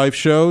new live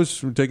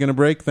shows. We're taking a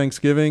break.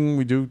 Thanksgiving.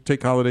 We do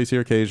take holidays here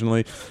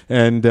occasionally.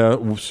 And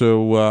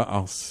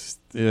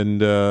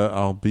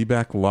I'll be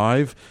back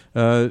live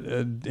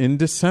in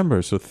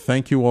December. So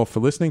thank you all for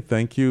listening.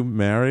 Thank you,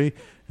 Mary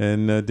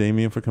and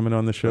Damien, for coming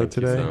on the show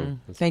today.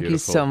 Thank you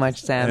so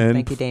much, Sam.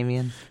 Thank you,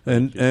 Damien.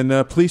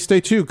 And please stay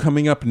tuned.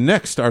 Coming up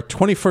next, our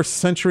 21st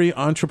century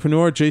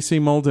entrepreneur, J.C.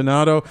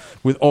 Maldonado,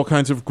 with all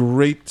kinds of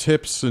great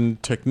tips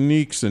and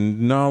techniques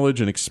and knowledge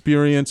and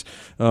experience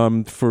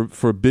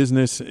for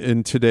business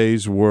in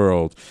today's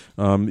world.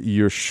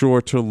 You're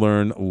sure to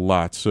learn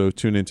lots. So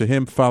tune into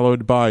him,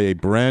 followed by a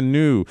brand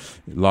new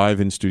live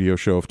in-studio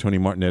show of Tony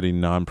Martignetti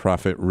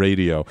Nonprofit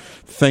Radio.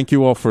 Thank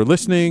you all for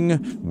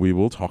listening. We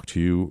will talk to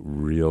you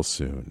real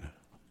soon.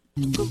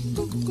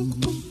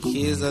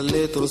 Here's a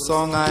little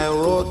song I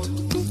wrote.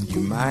 You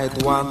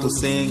might want to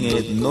sing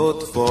it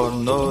note for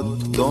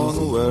note.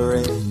 Don't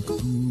worry,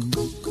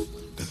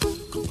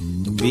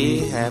 be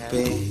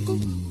happy.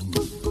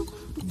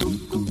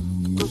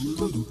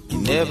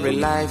 In every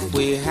life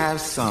we have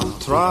some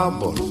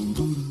trouble,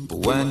 but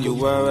when you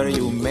worry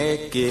you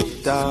make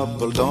it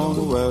double.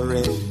 Don't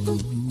worry,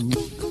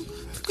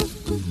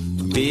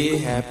 be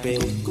happy.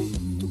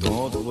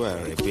 Don't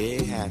worry,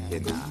 be happy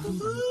now.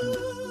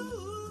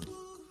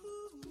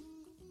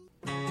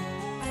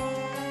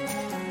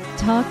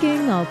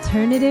 Talking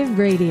Alternative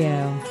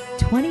Radio,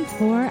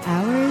 24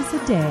 hours a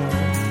day.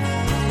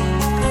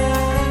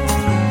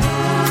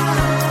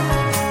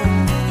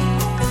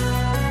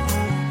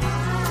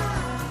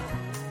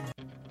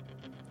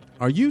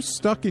 Are you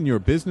stuck in your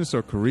business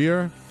or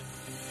career?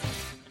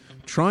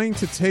 Trying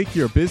to take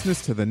your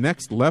business to the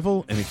next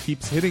level and it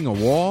keeps hitting a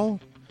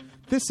wall?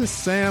 This is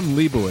Sam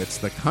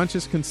Leibowitz, the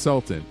Conscious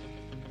Consultant.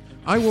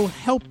 I will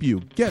help you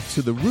get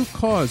to the root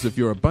cause of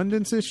your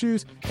abundance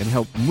issues and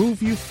help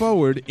move you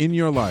forward in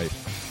your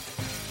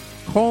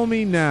life. Call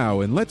me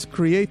now and let's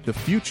create the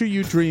future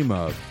you dream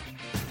of.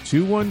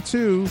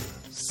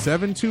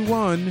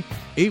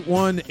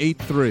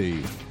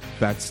 212-721-8183.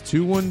 That's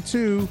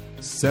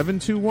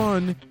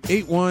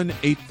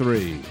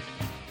 212-721-8183.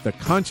 The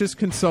Conscious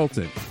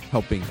Consultant,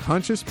 helping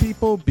conscious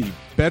people be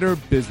better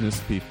business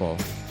people.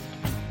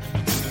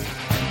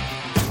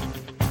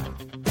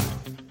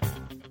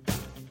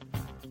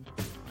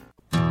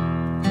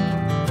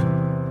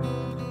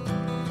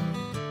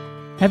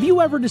 Have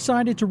you ever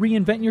decided to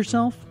reinvent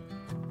yourself?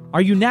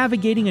 Are you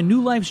navigating a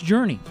new life's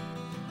journey?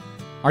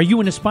 Are you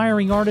an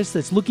aspiring artist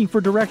that's looking for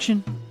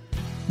direction?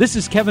 This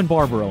is Kevin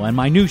Barbaro, and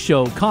my new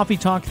show, Coffee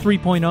Talk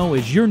 3.0,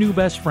 is your new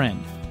best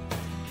friend.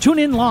 Tune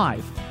in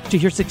live to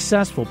hear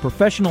successful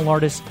professional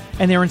artists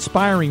and their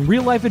inspiring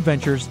real-life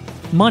adventures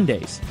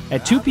Mondays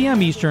at 2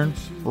 p.m. Eastern,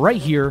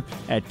 right here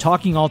at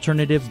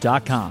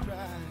TalkingAlternative.com.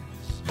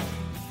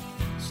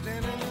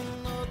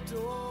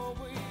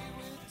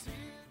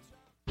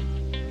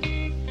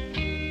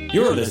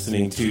 You're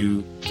listening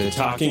to the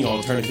Talking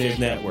Alternative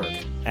Network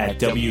at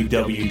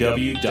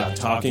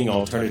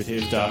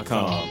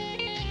www.talkingalternative.com.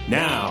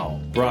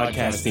 Now,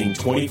 broadcasting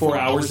 24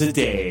 hours a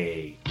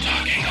day.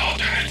 Talking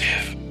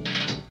Alternative.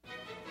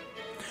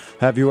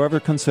 Have you ever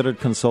considered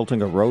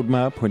consulting a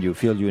roadmap when you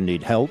feel you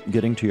need help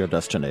getting to your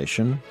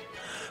destination?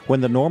 When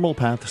the normal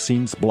path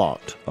seems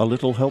blocked, a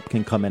little help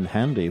can come in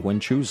handy when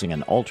choosing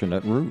an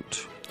alternate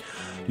route.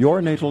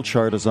 Your natal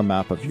chart is a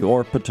map of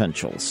your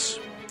potentials.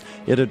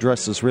 It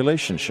addresses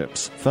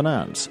relationships,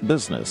 finance,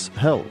 business,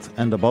 health,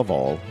 and above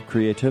all,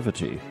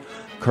 creativity.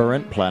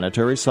 Current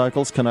planetary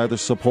cycles can either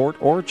support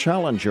or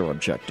challenge your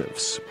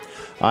objectives.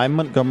 I'm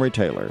Montgomery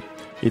Taylor.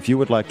 If you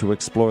would like to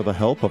explore the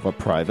help of a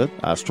private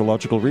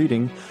astrological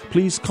reading,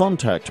 please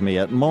contact me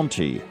at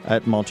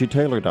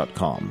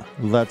monty@montytaylor.com.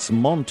 That's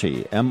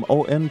Monty,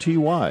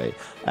 M-O-N-T-Y,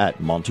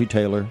 at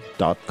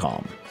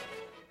montytaylor.com.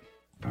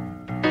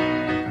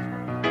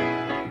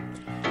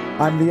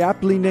 I'm the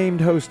aptly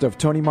named host of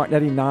Tony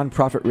Martignetti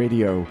Nonprofit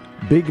Radio,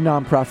 big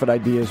nonprofit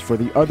ideas for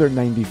the other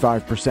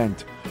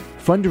 95%.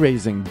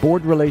 Fundraising,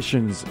 board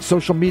relations,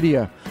 social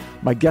media.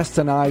 My guests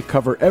and I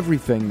cover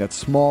everything that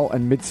small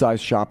and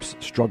mid-sized shops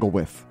struggle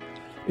with.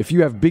 If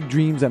you have big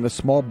dreams and a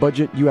small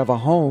budget, you have a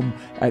home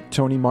at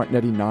Tony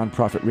Martignetti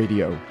Nonprofit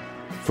Radio.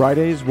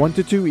 Fridays 1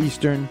 to 2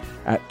 Eastern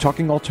at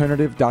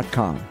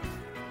TalkingAlternative.com.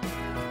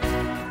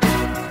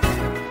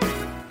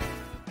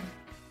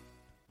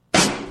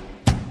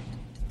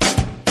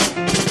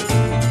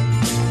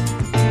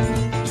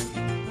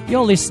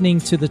 You're listening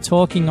to the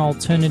Talking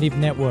Alternative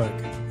Network.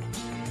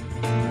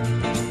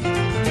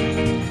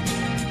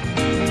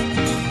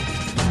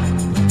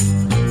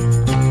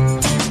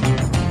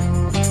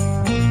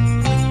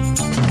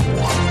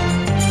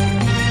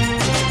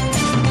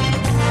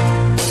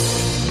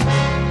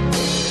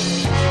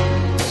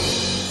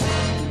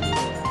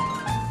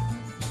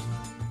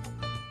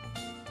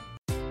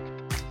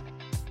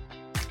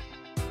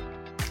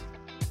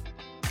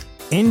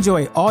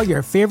 Enjoy all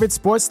your favorite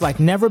sports like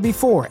never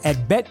before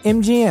at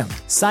BetMGM.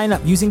 Sign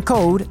up using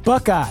code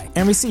Buckeye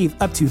and receive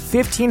up to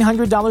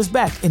 $1,500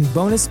 back in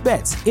bonus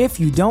bets if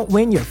you don't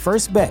win your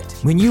first bet.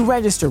 When you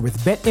register with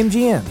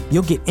BetMGM,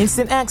 you'll get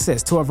instant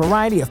access to a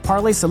variety of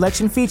parlay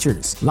selection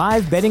features,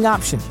 live betting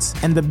options,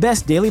 and the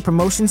best daily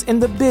promotions in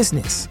the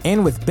business.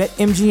 And with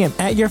BetMGM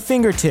at your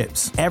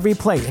fingertips, every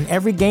play and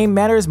every game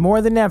matters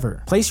more than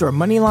ever. Place your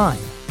money line,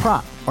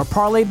 prop, or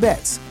parlay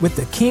bets with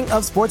the king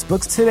of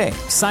sportsbooks today.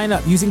 Sign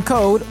up using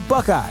code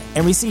Buckeye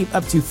and receive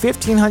up to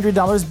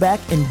 $1,500 back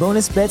in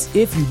bonus bets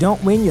if you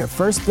don't win your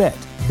first bet.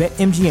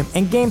 BetMGM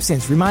and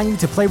GameSense remind you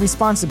to play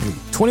responsibly.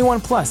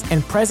 21 plus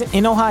and present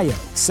in Ohio,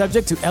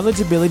 subject to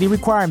eligibility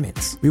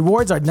requirements.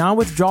 Rewards are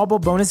non-withdrawable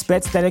bonus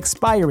bets that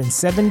expire in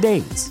 7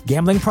 days.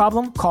 Gambling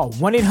problem? Call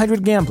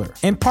 1-800-GAMBLER.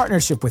 In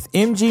partnership with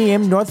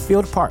MGM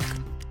Northfield Park.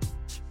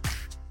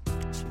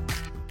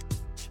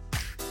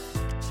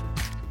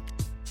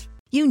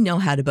 You know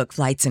how to book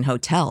flights and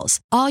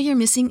hotels. All you're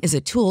missing is a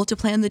tool to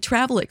plan the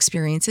travel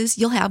experiences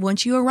you'll have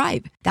once you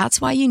arrive.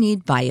 That's why you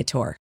need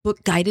Viator.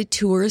 Book guided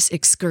tours,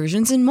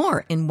 excursions, and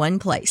more in one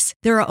place.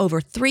 There are over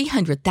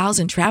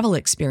 300,000 travel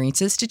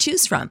experiences to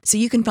choose from, so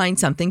you can find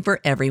something for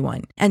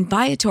everyone. And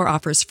Viator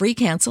offers free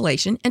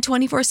cancellation and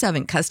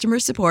 24/7 customer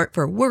support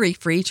for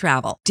worry-free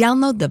travel.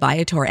 Download the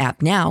Viator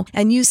app now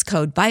and use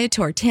code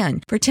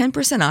Viator10 for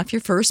 10% off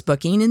your first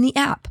booking in the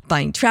app.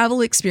 Find travel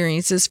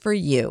experiences for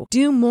you.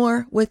 Do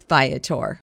more with Viator.